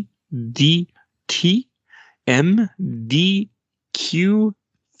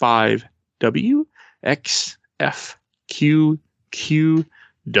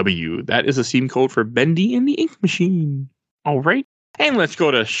That is a Steam code for Bendy and the Ink Machine. All right. And let's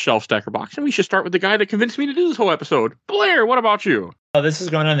go to Shelf Stacker Box, and we should start with the guy that convinced me to do this whole episode. Blair, what about you? Oh, this is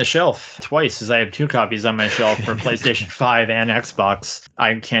going on the shelf twice, as I have 2 copies on my shelf for PlayStation 5 and Xbox.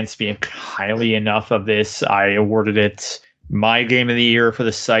 I can't speak highly enough of this. I awarded it my game of the year for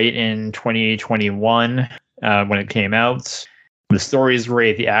the site in 2021 when it came out. The story is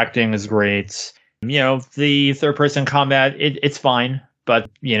great. The acting is great. The third-person combat, it's fine, but,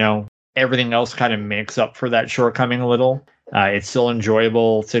 everything else kind of makes up for that shortcoming a little. It's still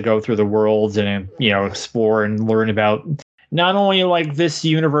enjoyable to go through the worlds and, explore and learn about not only like this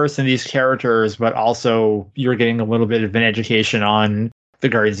universe and these characters, but also you're getting a little bit of an education on the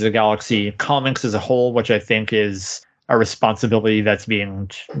Guardians of the Galaxy comics as a whole, which I think is a responsibility that's being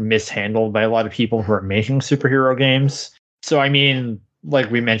mishandled by a lot of people who are making superhero games. So, I mean,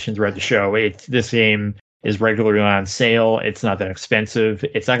 like we mentioned throughout the show, this game is regularly on sale. It's not that expensive.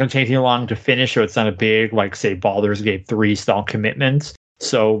 It's not going to take you long to finish, so it's not a big, like, say, Baldur's Gate 3 style commitment.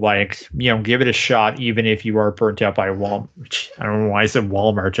 So, give it a shot, even if you are burnt out by Walmart. I don't know why I said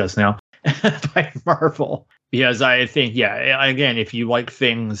Walmart just now. By Marvel. Because I think, again, if you like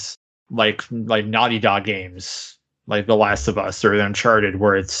things like Naughty Dog games, like The Last of Us or Uncharted,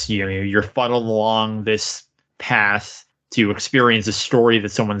 where it's, you're funneled along this path to experience a story that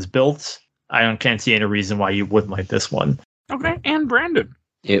someone's built, can't see any reason why you wouldn't like this one. Okay, and Brandon.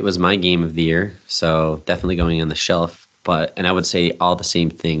 It was my game of the year, so definitely going on the shelf. And I would say all the same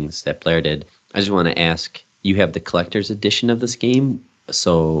things that Blair did. I just want to ask, you have the collector's edition of this game,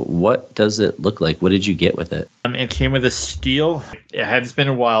 so what does it look like? What did you get with it? It came with a steel. It has been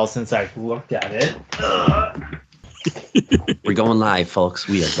a while since I've looked at it. We're going live, folks.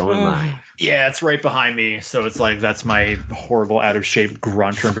 We are going live. Yeah, it's right behind me, so it's like that's my horrible out of shape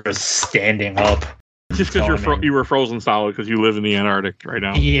grunt from just standing up. Just because you were frozen solid because you live in the Antarctic right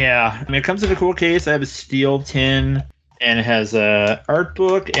now. Yeah, it comes in a cool case. I have a steel tin, and it has a art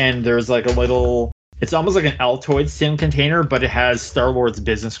book, and there's like a little. It's almost like an Altoids tin container, but it has Star-Lord's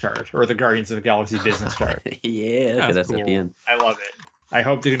business card or the Guardians of the Galaxy business card. Yeah, that's cool. at the end. I love it. I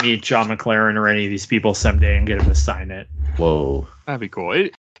hope to meet John McLaren or any of these people someday and get him to sign it. Whoa, that'd be cool.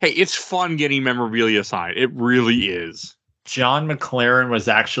 It's fun getting memorabilia signed. It really is. John McLaren was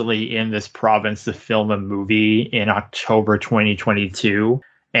actually in this province to film a movie in October 2022,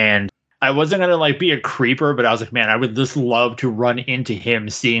 and I wasn't gonna like be a creeper, but I was like, man, I would just love to run into him,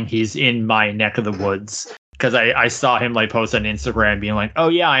 seeing he's in my neck of the woods. Because I saw him like post on Instagram being like, oh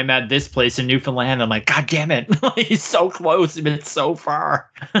yeah, I'm at this place in Newfoundland. I'm like, God damn it. He's so close, but it's so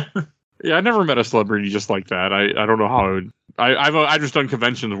far. Yeah, I never met a celebrity just like that. I don't know how it would. I've just done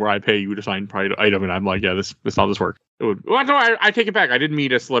conventions where I pay you to sign private item, and I'm like, yeah, this how this works. It would. Well, no, I take it back. I didn't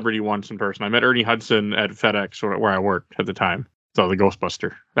meet a celebrity once in person. I met Ernie Hudson at FedEx where I worked at the time. So the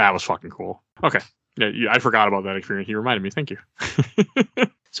Ghostbuster. That was fucking cool. Okay. Yeah, I forgot about that experience. You reminded me. Thank you.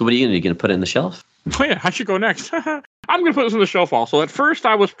 So what are you going to do? You going to put it in the shelf? Oh yeah, I should go next. I'm going to put this on the shelf also. At first,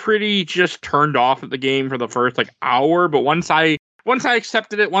 I was pretty just turned off at the game for the first hour, but once I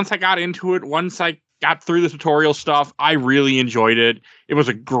accepted it, once I got into it, once I got through the tutorial stuff, I really enjoyed it. It was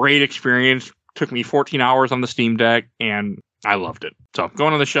a great experience. Took me 14 hours on the Steam Deck, and I loved it. So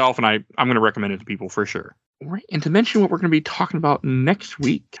going on the shelf, and I'm going to recommend it to people for sure. All right, and to mention what we're going to be talking about next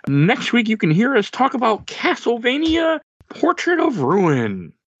week. Next week, you can hear us talk about Castlevania Portrait of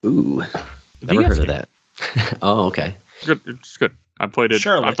Ruin. Ooh, never heard of that. Oh, okay. It's good. I played it.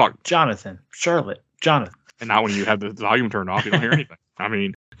 Charlotte, I've talked. Jonathan. And not when you have the volume turned off, you don't hear anything. I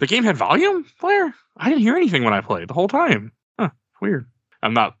mean, the game had volume, Blair? I didn't hear anything when I played the whole time. Huh, weird.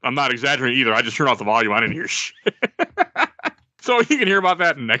 I'm not exaggerating either. I just turned off the volume. I didn't hear shit. So you can hear about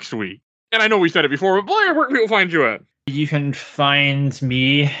that next week. And I know we said it before, but Blair, where can people find you at? You can find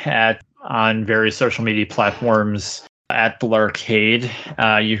me on various social media platforms at Blarcade.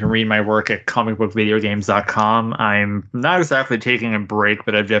 You can read my work at comicbookvideogames.com. I'm not exactly taking a break,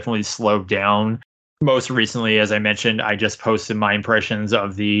 but I've definitely slowed down. Most recently, as I mentioned, I just posted my impressions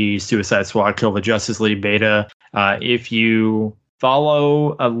of the Suicide Squad Kill the Justice League beta. If you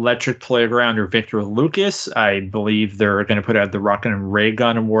follow Electric Playground or Victor Lucas, I believe they're going to put out the Rocket and Ray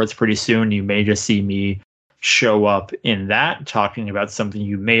Gun Awards pretty soon. You may just see me show up in that, talking about something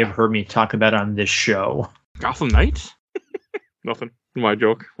you may have heard me talk about on this show. Gotham Knights? Nothing. My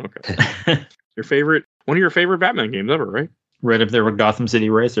joke. Okay. One of your favorite Batman games ever, right? Right up there with Gotham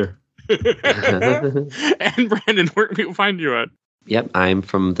City Racer. And Brandon, where can people find you at? Yep, I'm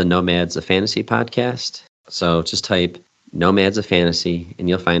from the Nomads of Fantasy podcast. So just type Nomads of Fantasy and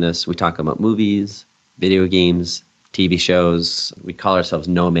you'll find us. We talk about movies, video games, TV shows. We call ourselves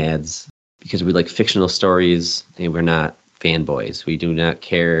Nomads because we like fictional stories and we're not fanboys. We do not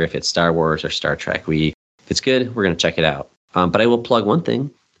care if it's Star Wars or Star Trek. If it's good, we're going to check it out. But I will plug one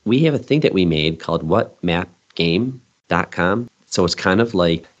thing. We have a thing that we made called whatmapgame.com. So it's kind of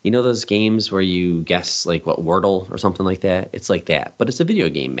like, those games where you guess like what Wordle or something like that? It's like that, but it's a video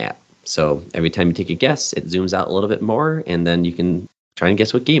game map. So every time you take a guess, it zooms out a little bit more, and then you can try and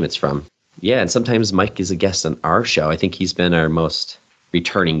guess what game it's from. Yeah, and sometimes Mike is a guest on our show. I think he's been our most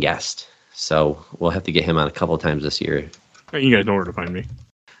returning guest. So we'll have to get him on a couple of times this year. You guys know where to find me.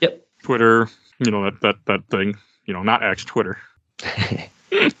 Yep. Twitter, that thing. Not X, Twitter.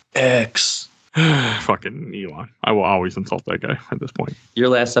 X. Fucking Elon. I will always insult that guy at this point. Your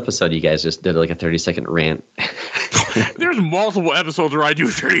last episode, you guys just did like a 30-second rant. There's multiple episodes where I do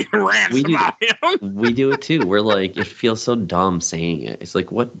 30 rants about him. We do it too. We're like, it feels so dumb saying it. It's like,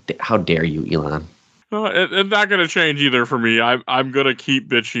 how dare you, Elon? It's not going to change either for me. I'm going to keep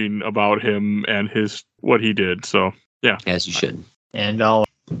bitching about him and what he did. So, yeah. As you should. And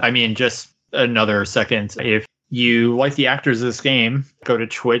just another second. If you like the actors of this game, go to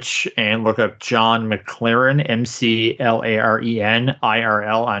Twitch and look up John McLaren, McLaren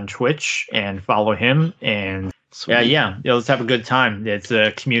on Twitch, and follow him. And let's have a good time. It's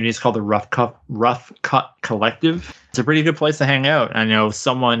a community. It's called the Rough Cut Collective. It's a pretty good place to hang out. I know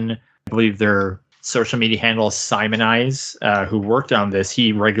someone, I believe their social media handle is Simon Eyes, who worked on this.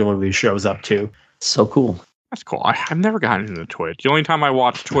 He regularly shows up too. So cool. That's cool. I've never gotten into Twitch. The only time I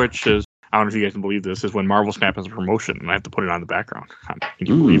watch Twitch is, I don't know if you guys can believe this, is when Marvel Snap has a promotion and I have to put it on the background. Can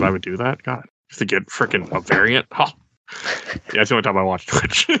you believe I would do that? God. Just to get freaking a variant? Oh. Yeah, that's the only time I watch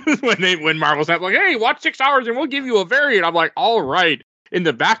Twitch. when Marvel Snap like, hey, watch 6 hours and we'll give you a variant. I'm like, all right. In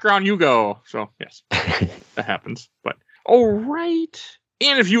the background you go. So, yes. That happens. But, all right.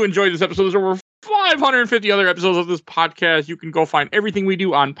 And if you enjoyed this episode, there's over 550 other episodes of this podcast. You can go find everything we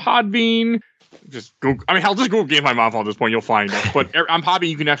do on Podbean. Just Google. Just Google Game My Mom at this point. You'll find us. But on Podbean,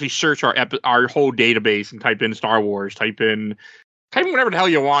 you can actually search our whole database and type in Star Wars. Type in whatever the hell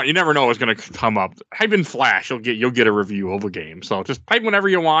you want. You never know what's going to come up. Type in Flash. You'll get a review of a game. So just type whatever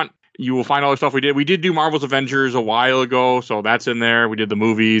you want. You will find all the stuff we did. We did do Marvel's Avengers a while ago, so that's in there. We did the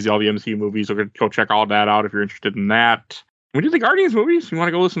movies, all the MCU movies. So go check all that out if you're interested in that. We did the Guardians movies. You want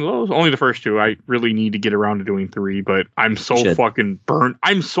to go listen to those? Only the first two. I really need to get around to doing 3, but I'm so fucking burnt.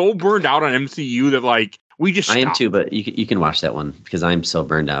 I'm so burned out on MCU that We just I am stopped. too, but you can watch that one because I'm so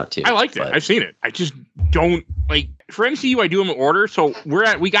burned out too. I liked it. But I've seen it. I just don't like for MCU. I do them in order. So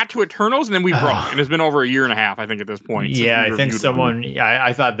we got to Eternals and then we broke, and it's been over a year and a half, I think, at this point. Yeah, I think someone.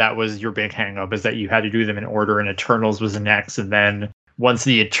 I thought that was your big hang up, is that you had to do them in order, and Eternals was next, and then once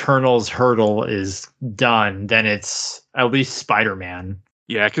the Eternals hurdle is done, then it's at least Spider-Man.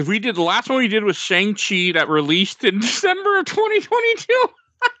 Yeah, because we did the last one we did was Shang-Chi that released in December of 2022.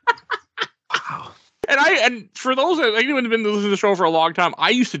 wow. And for those that anyone been listening to the show for a long time,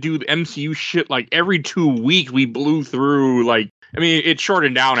 I used to do the MCU shit like every 2 weeks. We blew through it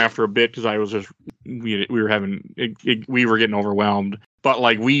shortened down after a bit because I was just we were getting overwhelmed. But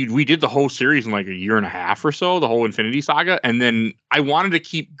like we did the whole series in like a year and a half or so, the whole Infinity Saga, and then I wanted to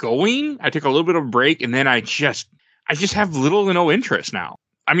keep going. I took a little bit of a break, and then I just have little to no interest now.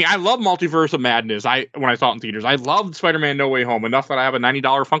 I mean, I love Multiverse of Madness. When I saw it in theaters, I loved Spider-Man No Way Home enough that I have a $90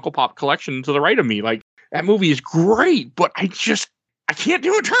 Funko Pop collection to the right of me. Like, that movie is great, but I can't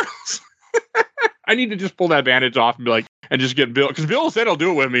do Eternals. I need to just pull that bandage off and be like, and just get Bill, because Bill said he'll do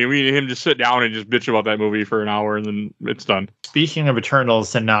it with me. We need him to sit down and just bitch about that movie for an hour, and then it's done. Speaking of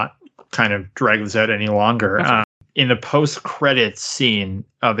Eternals, to not kind of drag this out any longer, in the post-credits scene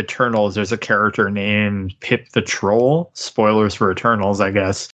of Eternals, there's a character named Pip the Troll. Spoilers for Eternals, I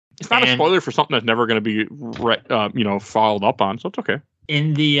guess. It's not a spoiler for something that's never going to be, followed up on, so it's okay.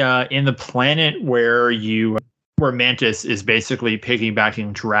 In the planet where Mantis is basically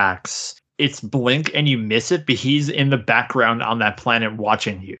piggybacking Drax, it's blink and you miss it, but he's in the background on that planet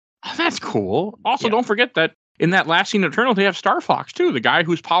watching you. Oh, that's cool. Also, Don't forget that in that last scene of Eternals, they have Star Fox too, the guy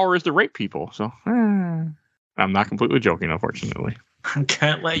whose power is to rape people. So. I'm not completely joking, unfortunately. I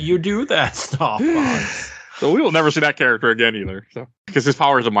can't let you do that stuff. So we will never see that character again either. So because his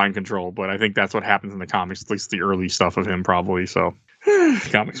power is a mind control, but I think that's what happens in the comics, at least the early stuff of him, probably. So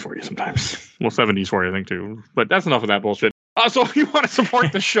comics for you sometimes. Well, 70s for you, I think, too. But that's enough of that bullshit. So if you want to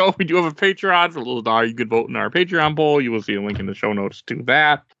support the show, we do have a Patreon. For a little dollar, you could vote in our Patreon poll. You will see a link in the show notes to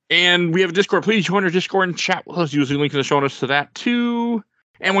that. And we have a Discord. Please join our Discord and chat with us. You will see a link in the show notes to that, too.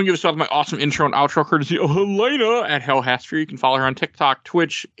 And we'll give us my awesome intro and outro courtesy of Helena at Hellhaster. You can follow her on TikTok,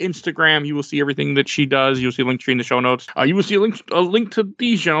 Twitch, Instagram. You will see everything that she does. You'll see a link tree in the show notes. You will see a link to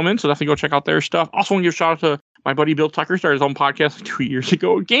these gentlemen, so definitely go check out their stuff. Also want to give a shout out to my buddy Bill Tucker, started his own podcast like 2 years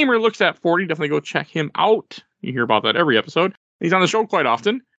ago. Gamer Looks at 40. Definitely go check him out. You hear about that every episode. He's on the show quite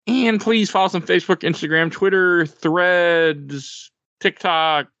often. And please follow us on Facebook, Instagram, Twitter, Threads,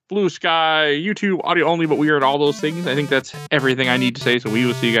 TikTok, Blue Sky, YouTube, audio only, but we are at all those things. I think that's everything I need to say, so we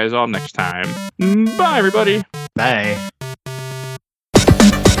will see you guys all next time. Bye, everybody. Bye.